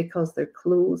on them because they're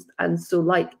closed. And so,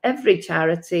 like every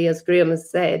charity, as Graham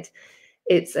has said,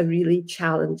 it's a really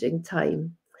challenging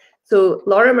time. So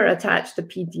Lorimer attached a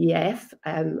PDF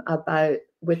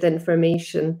with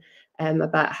information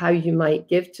about how you might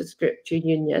give to Scripture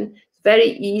Union. It's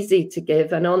very easy to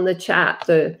give. And on the chat,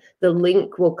 the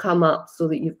link will come up so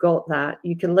that you've got that.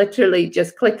 You can literally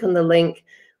just click on the link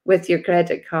with your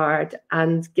credit card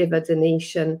and give a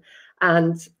donation.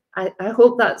 And I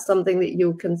hope that's something that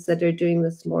you'll consider doing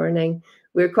this morning.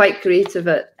 We're quite creative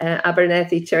at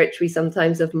Abernethy Church. We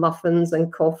sometimes have muffins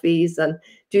and coffees and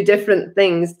do different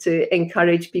things to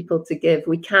encourage people to give.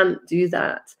 We can't do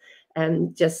that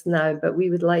just now, but we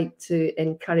would like to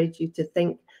encourage you to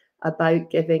think about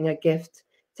giving a gift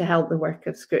to help the work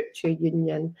of Scripture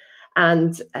Union.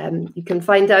 And you can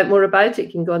find out more about it.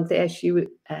 You can go on the SU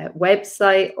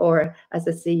website, or as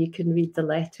I say, you can read the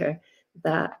letter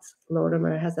that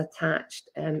Lorimer has attached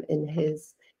in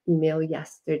his email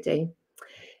yesterday.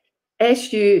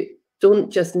 SU don't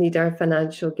just need our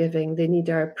financial giving, they need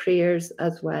our prayers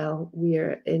as well.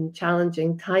 We're in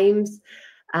challenging times,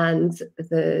 and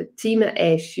the team at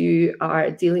SU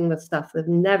are dealing with stuff they've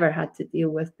never had to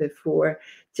deal with before.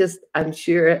 Just, I'm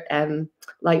sure,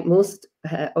 like most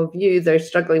of you, they're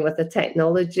struggling with the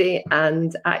technology,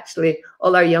 and actually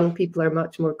all our young people are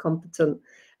much more competent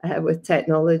with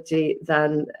technology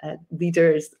than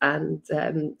leaders, and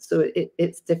so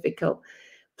it's difficult.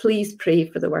 Please pray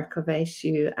for the work of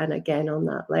SU, and again on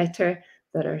that letter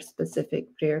there are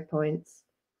specific prayer points.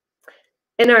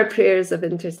 In our prayers of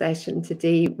intercession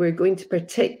today, we're going to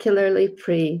particularly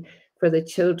pray for the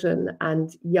children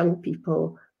and young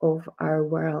people of our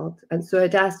world. And so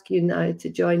I'd ask you now to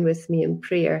join with me in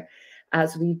prayer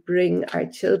as we bring our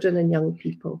children and young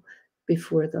people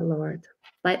before the Lord.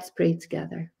 Let's pray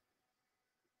together.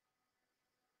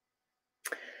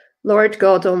 Lord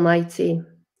God Almighty,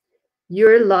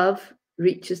 your love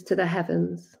reaches to the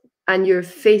heavens and your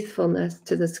faithfulness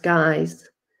to the skies.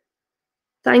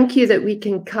 Thank you that we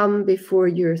can come before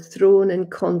your throne in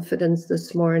confidence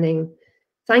this morning.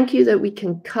 Thank you that we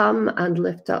can come and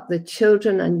lift up the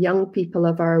children and young people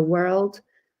of our world,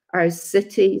 our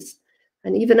cities,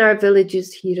 and even our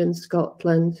villages here in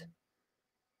Scotland.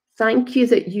 Thank you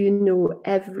that you know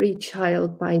every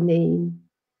child by name.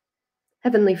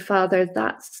 Heavenly Father,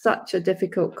 that's such a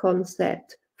difficult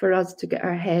concept for us to get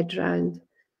our head round.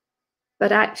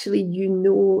 But actually, you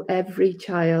know every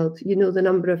child. You know the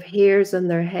number of hairs on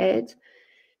their head.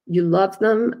 You love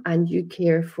them and you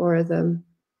care for them.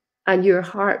 And your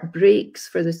heart breaks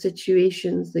for the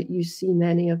situations that you see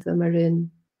many of them are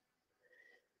in.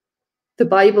 The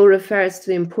Bible refers to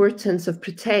the importance of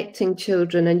protecting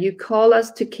children, and you call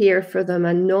us to care for them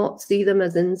and not see them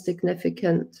as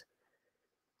insignificant.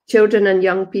 Children and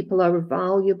young people are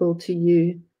valuable to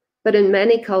you, but in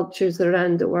many cultures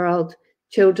around the world,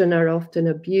 children are often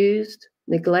abused,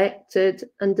 neglected,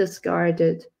 and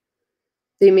discarded.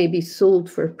 They may be sold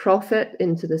for profit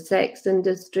into the sex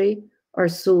industry or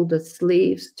sold as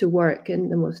slaves to work in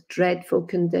the most dreadful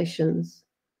conditions.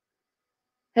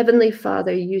 Heavenly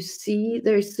Father, you see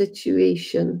their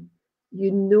situation.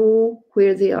 You know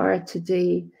where they are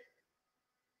today.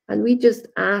 And we just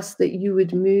ask that you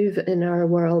would move in our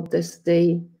world this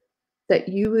day, that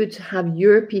you would have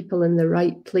your people in the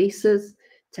right places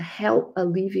to help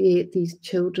alleviate these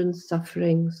children's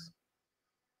sufferings.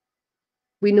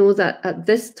 We know that at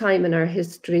this time in our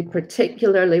history,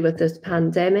 particularly with this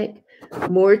pandemic,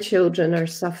 more children are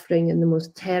suffering in the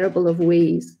most terrible of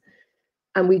ways,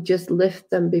 and we just lift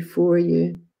them before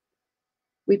you.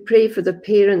 We pray for the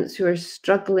parents who are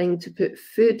struggling to put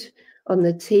food on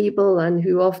the table and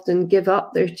who often give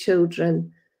up their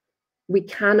children. We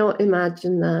cannot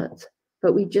imagine that,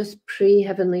 but we just pray,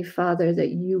 Heavenly Father,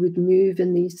 that you would move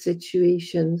in these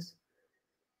situations.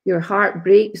 Your heart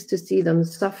breaks to see them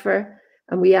suffer,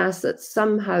 and we ask that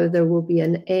somehow there will be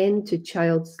an end to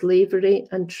child slavery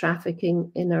and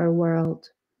trafficking in our world.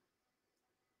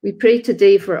 We pray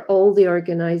today for all the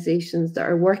organisations that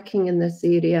are working in this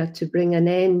area to bring an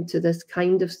end to this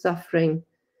kind of suffering.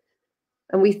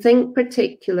 And we think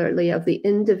particularly of the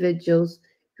individuals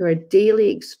who are daily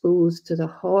exposed to the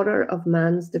horror of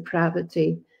man's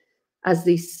depravity as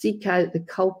they seek out the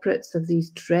culprits of these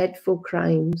dreadful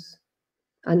crimes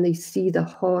and they see the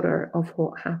horror of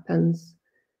what happens.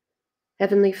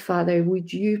 Heavenly Father,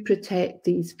 would you protect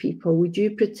these people? Would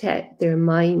you protect their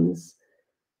minds?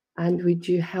 And would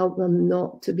you help them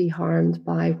not to be harmed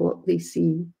by what they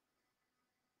see?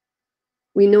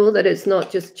 We know that it's not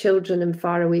just children in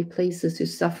faraway places who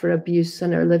suffer abuse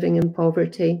and are living in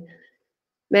poverty.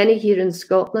 Many here in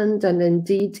Scotland, and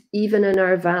indeed even in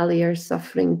our valley, are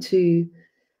suffering too.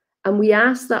 And we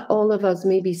ask that all of us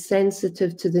may be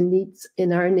sensitive to the needs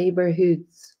in our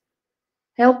neighbourhoods.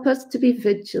 Help us to be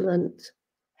vigilant.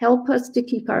 Help us to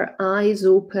keep our eyes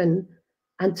open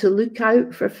and to look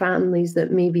out for families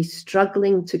that may be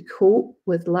struggling to cope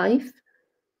with life.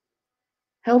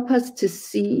 Help us to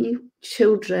see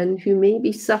children who may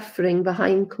be suffering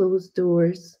behind closed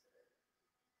doors.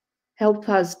 Help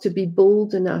us to be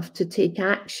bold enough to take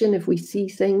action if we see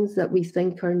things that we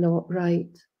think are not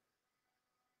right.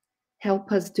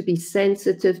 Help us to be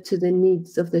sensitive to the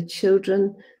needs of the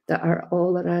children that are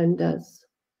all around us.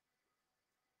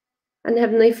 And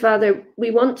Heavenly Father,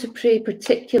 we want to pray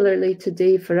particularly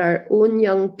today for our own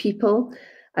young people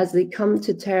as they come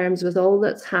to terms with all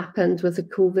that's happened with the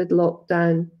COVID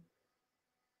lockdown.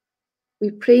 We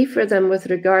pray for them with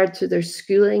regard to their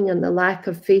schooling and the lack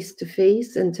of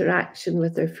face-to-face interaction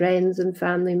with their friends and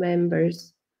family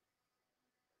members.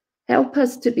 Help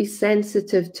us to be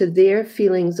sensitive to their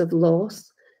feelings of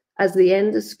loss as they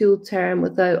end the school term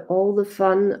without all the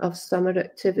fun of summer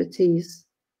activities.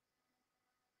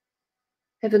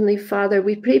 Heavenly Father,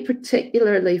 we pray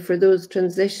particularly for those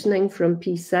transitioning from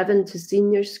P7 to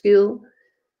senior school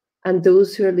and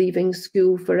those who are leaving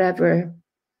school forever.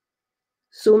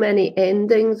 So many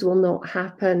endings will not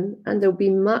happen, and there'll be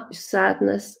much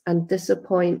sadness and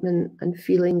disappointment and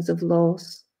feelings of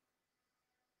loss.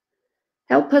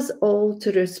 Help us all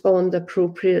to respond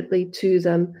appropriately to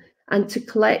them and to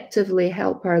collectively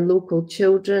help our local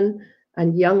children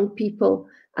and young people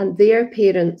and their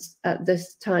parents at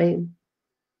this time.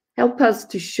 Help us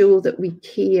to show that we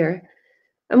care.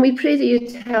 And we pray that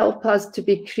you'd help us to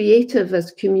be creative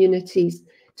as communities,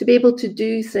 to be able to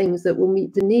do things that will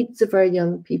meet the needs of our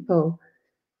young people,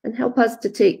 and help us to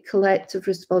take collective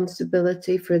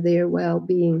responsibility for their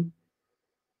well-being.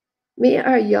 May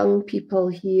our young people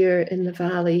here in the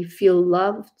Valley feel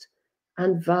loved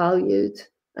and valued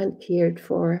and cared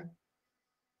for.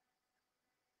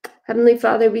 Heavenly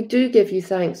Father, we do give you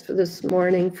thanks for this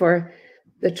morning, for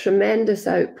the tremendous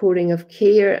outpouring of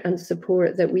care and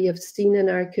support that we have seen in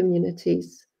our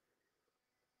communities.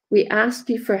 We ask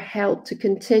you for help to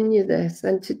continue this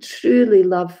and to truly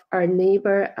love our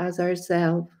neighbour as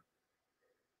ourselves.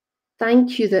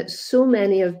 Thank you that so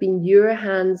many have been your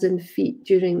hands and feet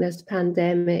during this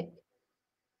pandemic.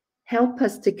 Help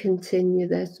us to continue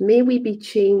this. May we be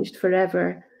changed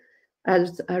forever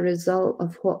as a result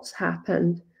of what's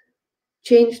happened,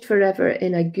 changed forever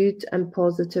in a good and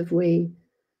positive way.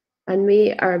 And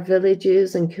may our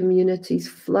villages and communities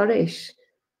flourish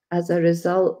as a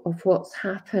result of what's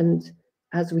happened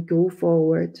as we go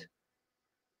forward.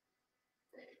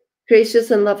 Gracious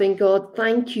and loving God,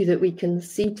 thank you that we can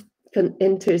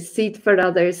intercede for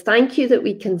others. Thank you that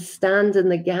we can stand in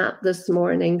the gap this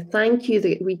morning. Thank you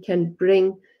that we can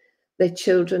bring the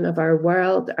children of our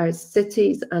world, our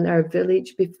cities, and our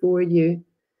village before you.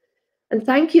 And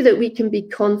thank you that we can be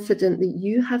confident that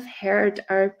you have heard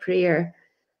our prayer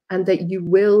and that you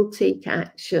will take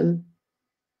action.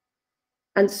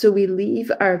 And so we leave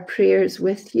our prayers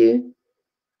with you,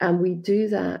 and we do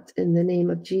that in the name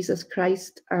of Jesus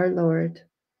Christ, our Lord.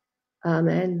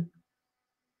 Amen.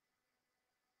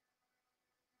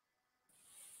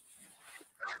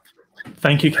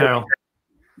 Thank you, Carol.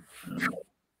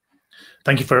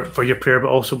 Thank you for your prayer, but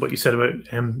also what you said about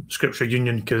Scripture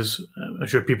Union, because I'm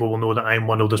sure people will know that I'm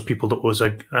one of those people that owes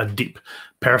a deep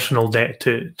personal debt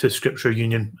to Scripture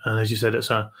Union. And as you said, it's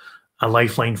a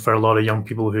lifeline for a lot of young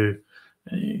people who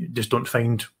just don't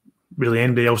find really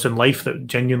anybody else in life that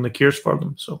genuinely cares for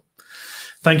them. So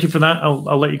thank you for that.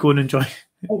 I'll let you go and enjoy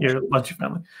your lunch,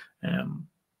 family. There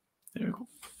we go.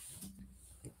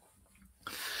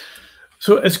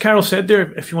 So as Carol said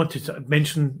there, if you wanted to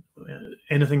mention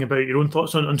anything about your own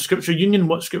thoughts on Scripture Union,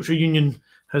 what Scripture Union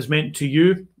has meant to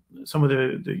you, some of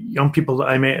the young people that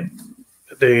I met,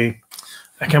 I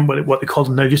can't remember what they call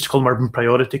them now, used to call them urban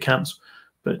priority camps,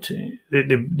 but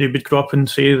they would grow up and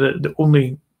say that the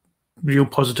only real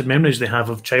positive memories they have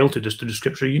of childhood is to the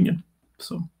Scripture Union.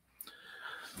 So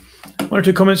one or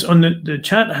two comments on the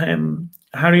chat.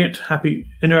 Harriet, happy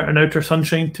inner and outer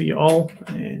sunshine to you all.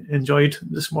 Enjoyed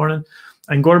this morning.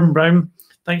 And Gordon Brown,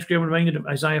 thanks, Graham, reminded of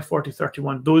Isaiah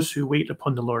 40:31. Those who wait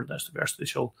upon the Lord, that's the verse, they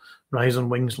shall rise on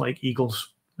wings like eagles,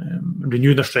 and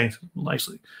renew their strength,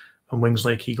 nicely, on wings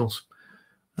like eagles.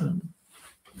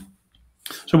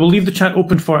 So we'll leave the chat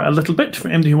open for a little bit for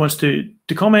anybody who wants to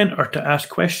comment or to ask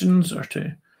questions or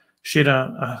to share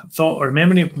a thought or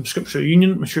memory from Scripture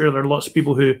Union. I'm sure there are lots of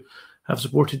people who have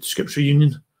supported Scripture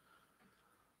Union.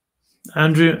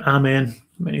 Andrew, amen.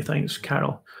 Many thanks,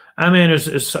 Carol. Amen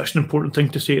is such an important thing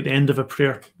to say at the end of a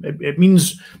prayer. It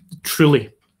means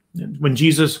truly. When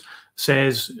Jesus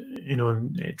says,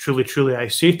 truly, truly, I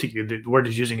say to you, the word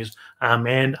he's using is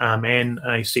amen, amen,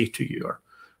 I say to you. Or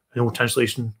in old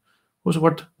translation, what was the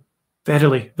word?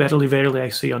 Verily, verily, verily, I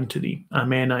say unto thee.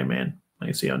 Amen, amen,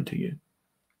 I say unto you.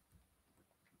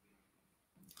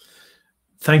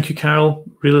 Thank you, Carol.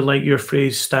 Really like your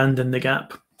phrase, stand in the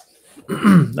gap.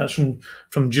 That's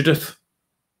from Judith.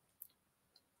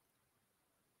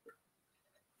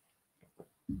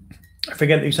 I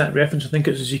forget the exact reference. I think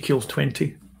it's Ezekiel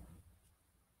 20.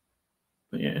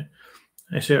 But yeah,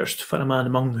 I searched for a man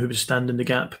among who would stand in the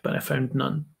gap, but I found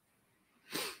none.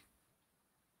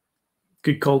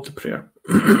 Good call to prayer.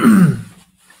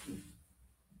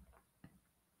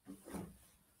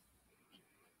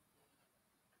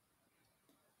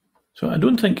 So I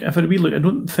don't think, if I relook, I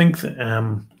don't think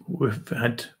that we've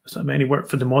had that many work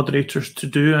for the moderators to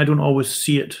do. I don't always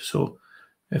see it. So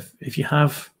if you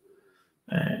have,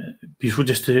 people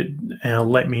just to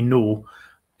let me know,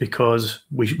 because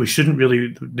we shouldn't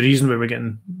really, the reason we were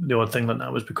getting the odd thing like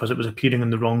that was because it was appearing in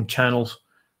the wrong channels,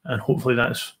 and hopefully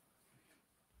that's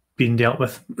being dealt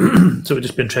with. So it'd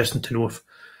just be interesting to know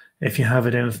if you have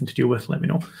had anything to deal with, let me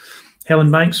know.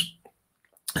 Helen Banks,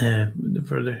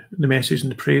 for the message and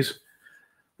the praise.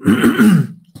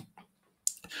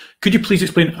 Could you please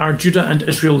explain, are Judah and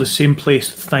Israel the same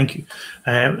place? Thank you.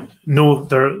 No,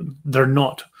 they're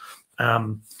not.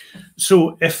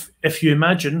 So if you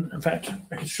imagine, in fact,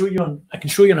 I can show you on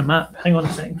a map. Hang on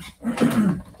a second.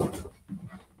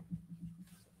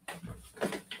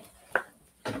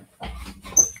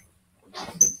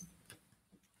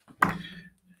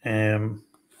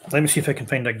 Let me see if I can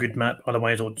find a good map.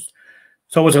 Otherwise,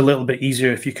 it's always a little bit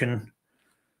easier if you can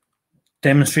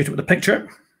demonstrate it with a picture.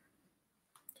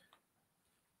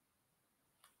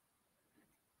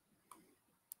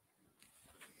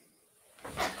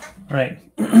 Right.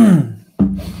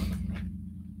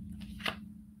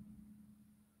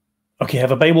 Okay, I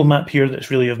have a Bible map here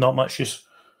that's really of not much use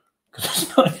because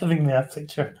it's not giving me a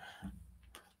picture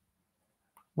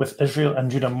with Israel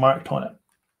and Judah marked on it.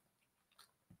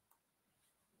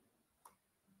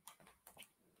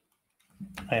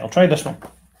 Right, I'll try this one.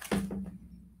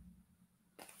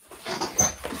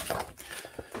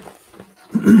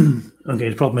 Okay,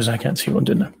 the problem is I can't see what I'm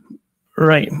doing now.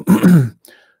 Right.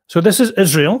 So this is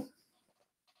Israel.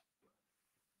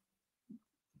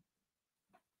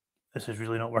 This is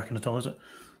really not working at all, is it?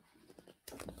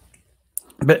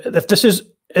 But if this is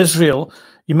Israel,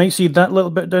 you might see that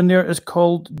little bit down there is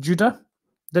called Judah.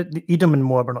 The Edom and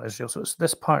Moab are not Israel, so it's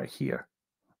this part here.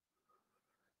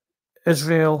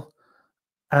 Israel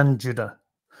and Judah.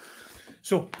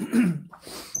 So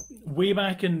way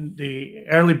back in the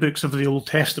early books of the Old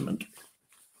Testament,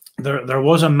 there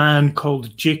was a man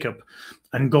called Jacob,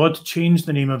 and God changed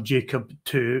the name of Jacob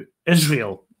to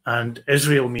Israel, and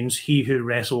Israel means he who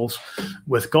wrestles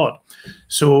with God.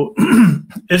 So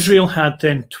Israel had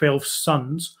then 12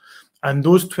 sons, and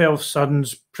those 12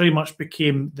 sons pretty much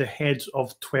became the heads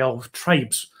of 12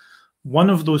 tribes. One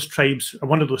of those tribes, or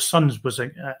one of those sons, was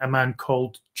a man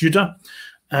called Judah,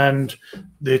 and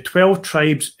the 12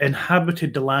 tribes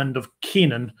inhabited the land of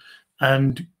Canaan,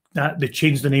 and they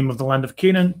changed the name of the land of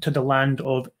Canaan to the land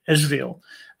of Israel.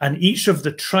 And each of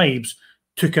the tribes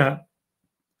took a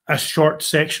short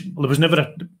section. Well,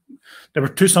 there were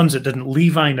two sons that didn't.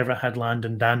 Levi never had land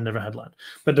and Dan never had land.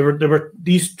 But there were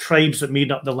these tribes that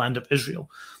made up the land of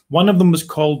Israel. One of them was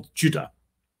called Judah,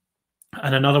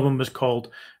 and another one was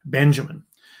called Benjamin.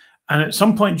 And at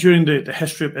some point during the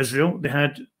history of Israel, they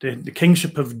had the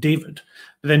kingship of David.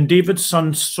 Then David's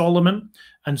son Solomon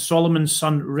and Solomon's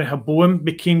son Rehoboam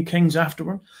became kings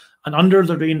afterward. And under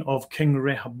the reign of King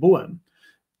Rehoboam,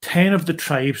 10 of the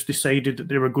tribes decided that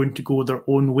they were going to go their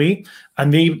own way.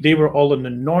 And they were all in the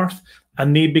north,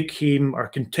 and they became or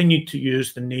continued to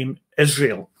use the name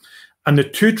Israel. And the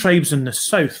two tribes in the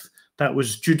south, that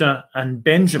was Judah and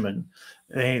Benjamin,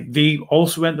 they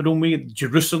also went their own way.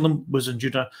 Jerusalem was in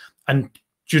Judah, and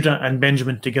Judah and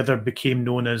Benjamin together became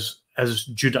known as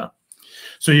Judah.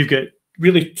 So you've got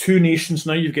really two nations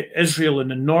now. You've got Israel in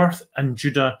the north and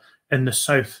Judah in the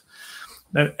south.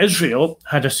 Now, Israel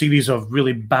had a series of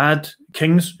really bad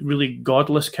kings, really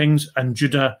godless kings, and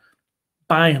Judah,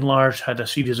 by and large, had a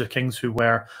series of kings who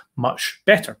were much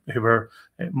better, who were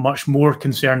much more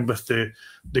concerned with the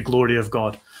glory of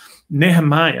God.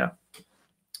 Nehemiah,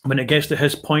 when it gets to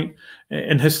his point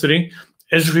in history,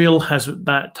 Israel has at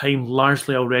that time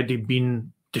largely already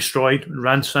been destroyed,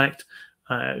 ransacked.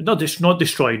 Not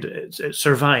destroyed, it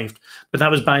survived, but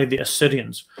that was by the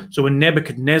Assyrians. So when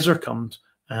Nebuchadnezzar comes,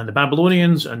 and the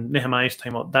Babylonians and Nehemiah's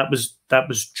time up, that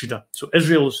was Judah. So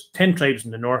Israel's 10 tribes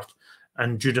in the north,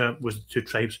 and Judah was the 2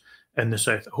 tribes in the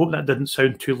south. I hope that didn't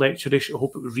sound too lecturish. I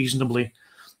hope it was reasonably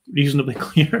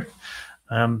clear.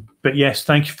 But yes,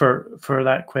 thank you for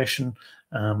that question.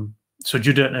 So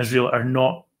Judah and Israel are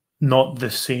not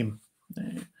the same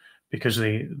because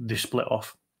they split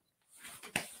off.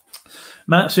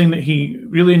 Matt saying that he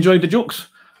really enjoyed the jokes.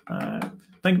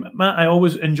 Thank you, Matt. I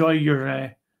always enjoy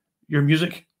your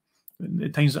music, the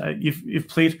times that you've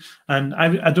played. And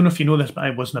I don't know if you know this, but I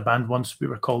was in a band once. We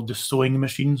were called the Sewing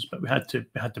Machines, but we had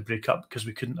to break up because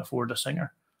we couldn't afford a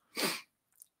singer.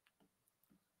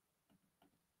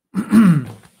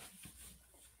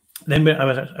 Then I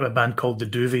was a band called the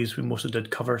Doovies. We mostly did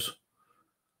covers.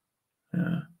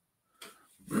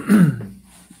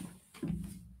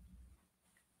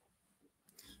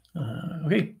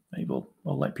 Okay,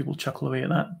 I'll let people chuckle away at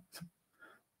that.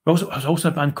 I was also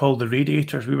a band called the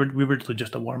Radiators. We were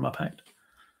just a warm-up act.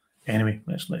 Anyway,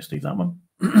 let's leave that one.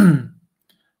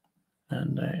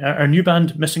 And our new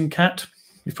band, Missing Cat.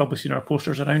 You've probably seen our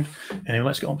posters around. Anyway,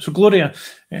 let's get on. So Gloria,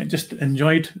 just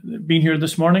enjoyed being here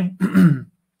this morning.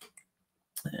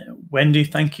 Wendy,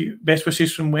 thank you. Best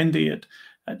wishes from Wendy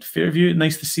at Fairview.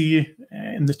 Nice to see you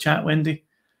in the chat, Wendy.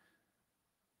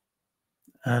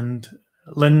 And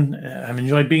Lynn, I've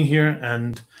enjoyed being here,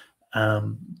 and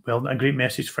well, a great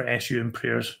message for SU and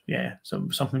prayers. Yeah, so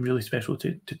something really special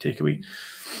to take away.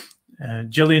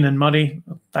 Gillian and Murray,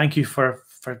 thank you for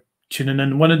tuning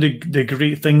in. One of the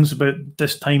great things about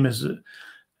this time is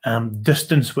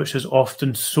distance, which is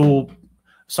often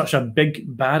such a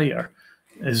big barrier,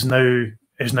 is now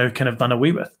kind of done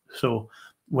away with. So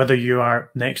whether you are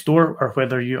next door or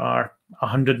whether you are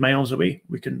 100 miles away,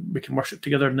 we can worship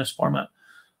together in this format.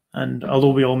 And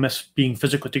although we all miss being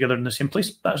physically together in the same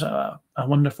place, that's a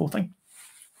wonderful thing.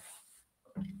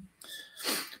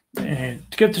 To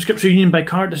give the Scripture Union by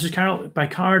card, this is Carol, by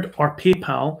card or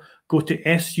PayPal, go to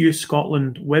SU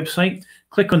Scotland website,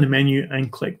 click on the menu and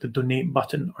click the donate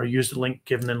button, or use the link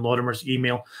given in Lorimer's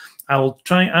email. I'll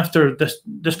try, after this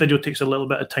video takes a little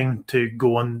bit of time to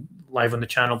go on live on the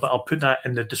channel, but I'll put that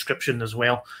in the description as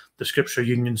well, the Scripture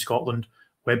Union Scotland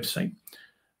website.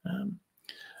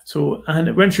 And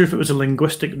we weren't sure if it was a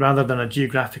linguistic rather than a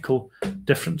geographical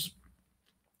difference.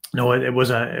 No, it was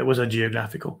a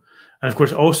geographical. And of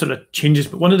course, it all sort of changes.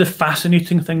 But one of the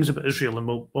fascinating things about Israel, and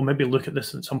we'll maybe look at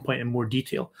this at some point in more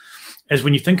detail, is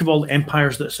when you think of all the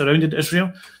empires that surrounded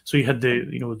Israel. So you had the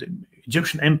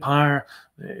Egyptian Empire,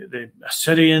 the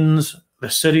Assyrians, the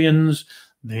Syrians,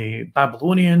 the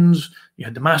Babylonians, you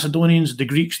had the Macedonians, the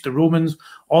Greeks, the Romans.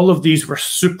 All of these were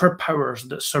superpowers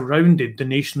that surrounded the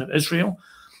nation of Israel.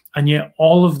 And yet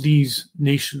all of these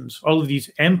nations, all of these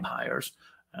empires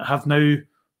have now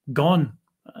gone.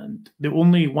 And the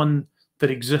only one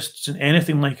that exists in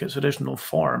anything like its original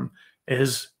form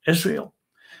is Israel.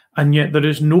 And yet there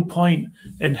is no point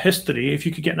in history, if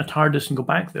you could get in a TARDIS and go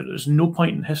back there's no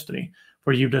point in history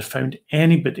where you would have found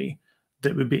anybody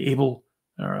that would be able,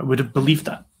 or would have believed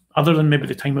that, other than maybe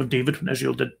the time of David when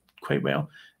Israel did quite well.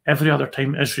 Every other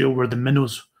time Israel were the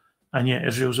minnows, and yet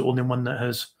Israel's the only one that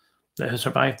has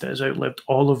survived, that has outlived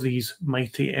all of these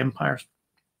mighty empires.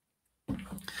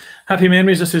 Happy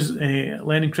memories. This is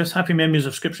Len and Chris. Happy memories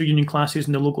of Scripture Union classes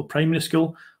in the local primary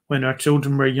school when our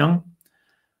children were young.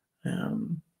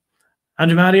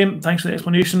 Andrew Mariam, thanks for the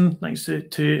explanation. Thanks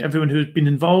to everyone who's been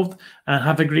involved, and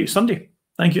have a great Sunday.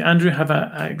 Thank you, Andrew. Have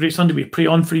a great Sunday. We pray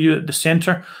on for you at the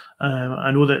centre.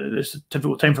 I know that it's a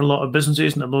difficult time for a lot of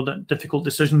businesses, and I know that difficult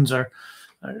decisions are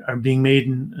being made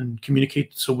and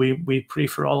communicated. So we pray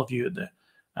for all of you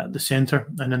at the centre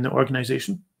and in the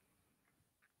organisation.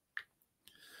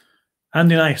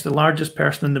 Ananias, the largest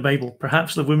person in the Bible,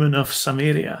 perhaps the woman of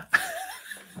Samaria.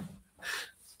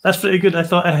 That's pretty good. I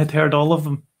thought I had heard all of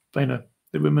them by now.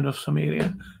 The women of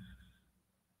Samaria.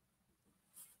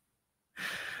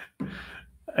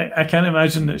 I can't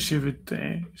imagine that she would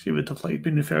have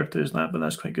been referred to as that, but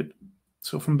that's quite good.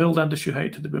 So from Bildad the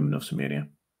Shuhite to the women of Samaria.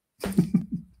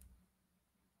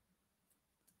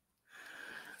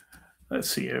 Let's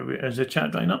see here. Is the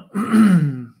chat drying up?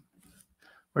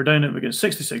 We're down at, we get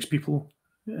 66 people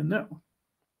in there.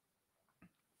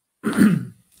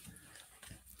 And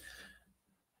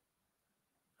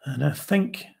I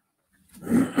think,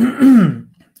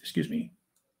 excuse me.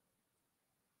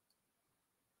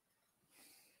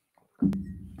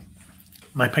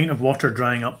 My pint of water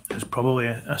drying up is probably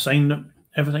a sign that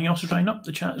everything else is drying up,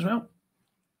 the chat as well.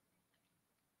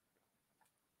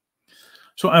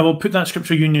 So I will put that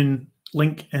Scripture Union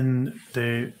link in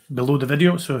below the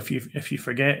video. So if you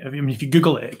forget, if you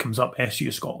Google it, it comes up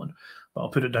SU Scotland, but I'll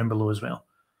put it down below as well.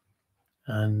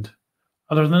 And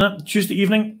other than that, Tuesday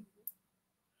evening,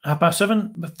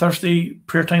 7:30, but Thursday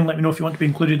prayer time. Let me know if you want to be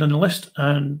included on the list.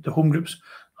 And the home groups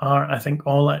are, I think,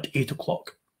 all at 8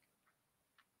 o'clock.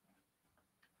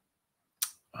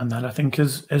 And that, I think,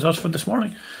 is us for this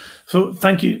morning. So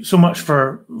thank you so much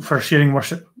for sharing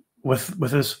worship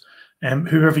with us.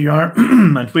 Whoever you are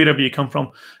and wherever you come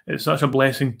from, it's such a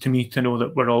blessing to me to know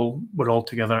that we're all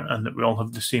together and that we all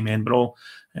have the same end. We're all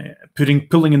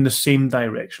pulling in the same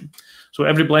direction. So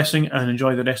every blessing, and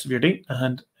enjoy the rest of your day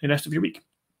and the rest of your week.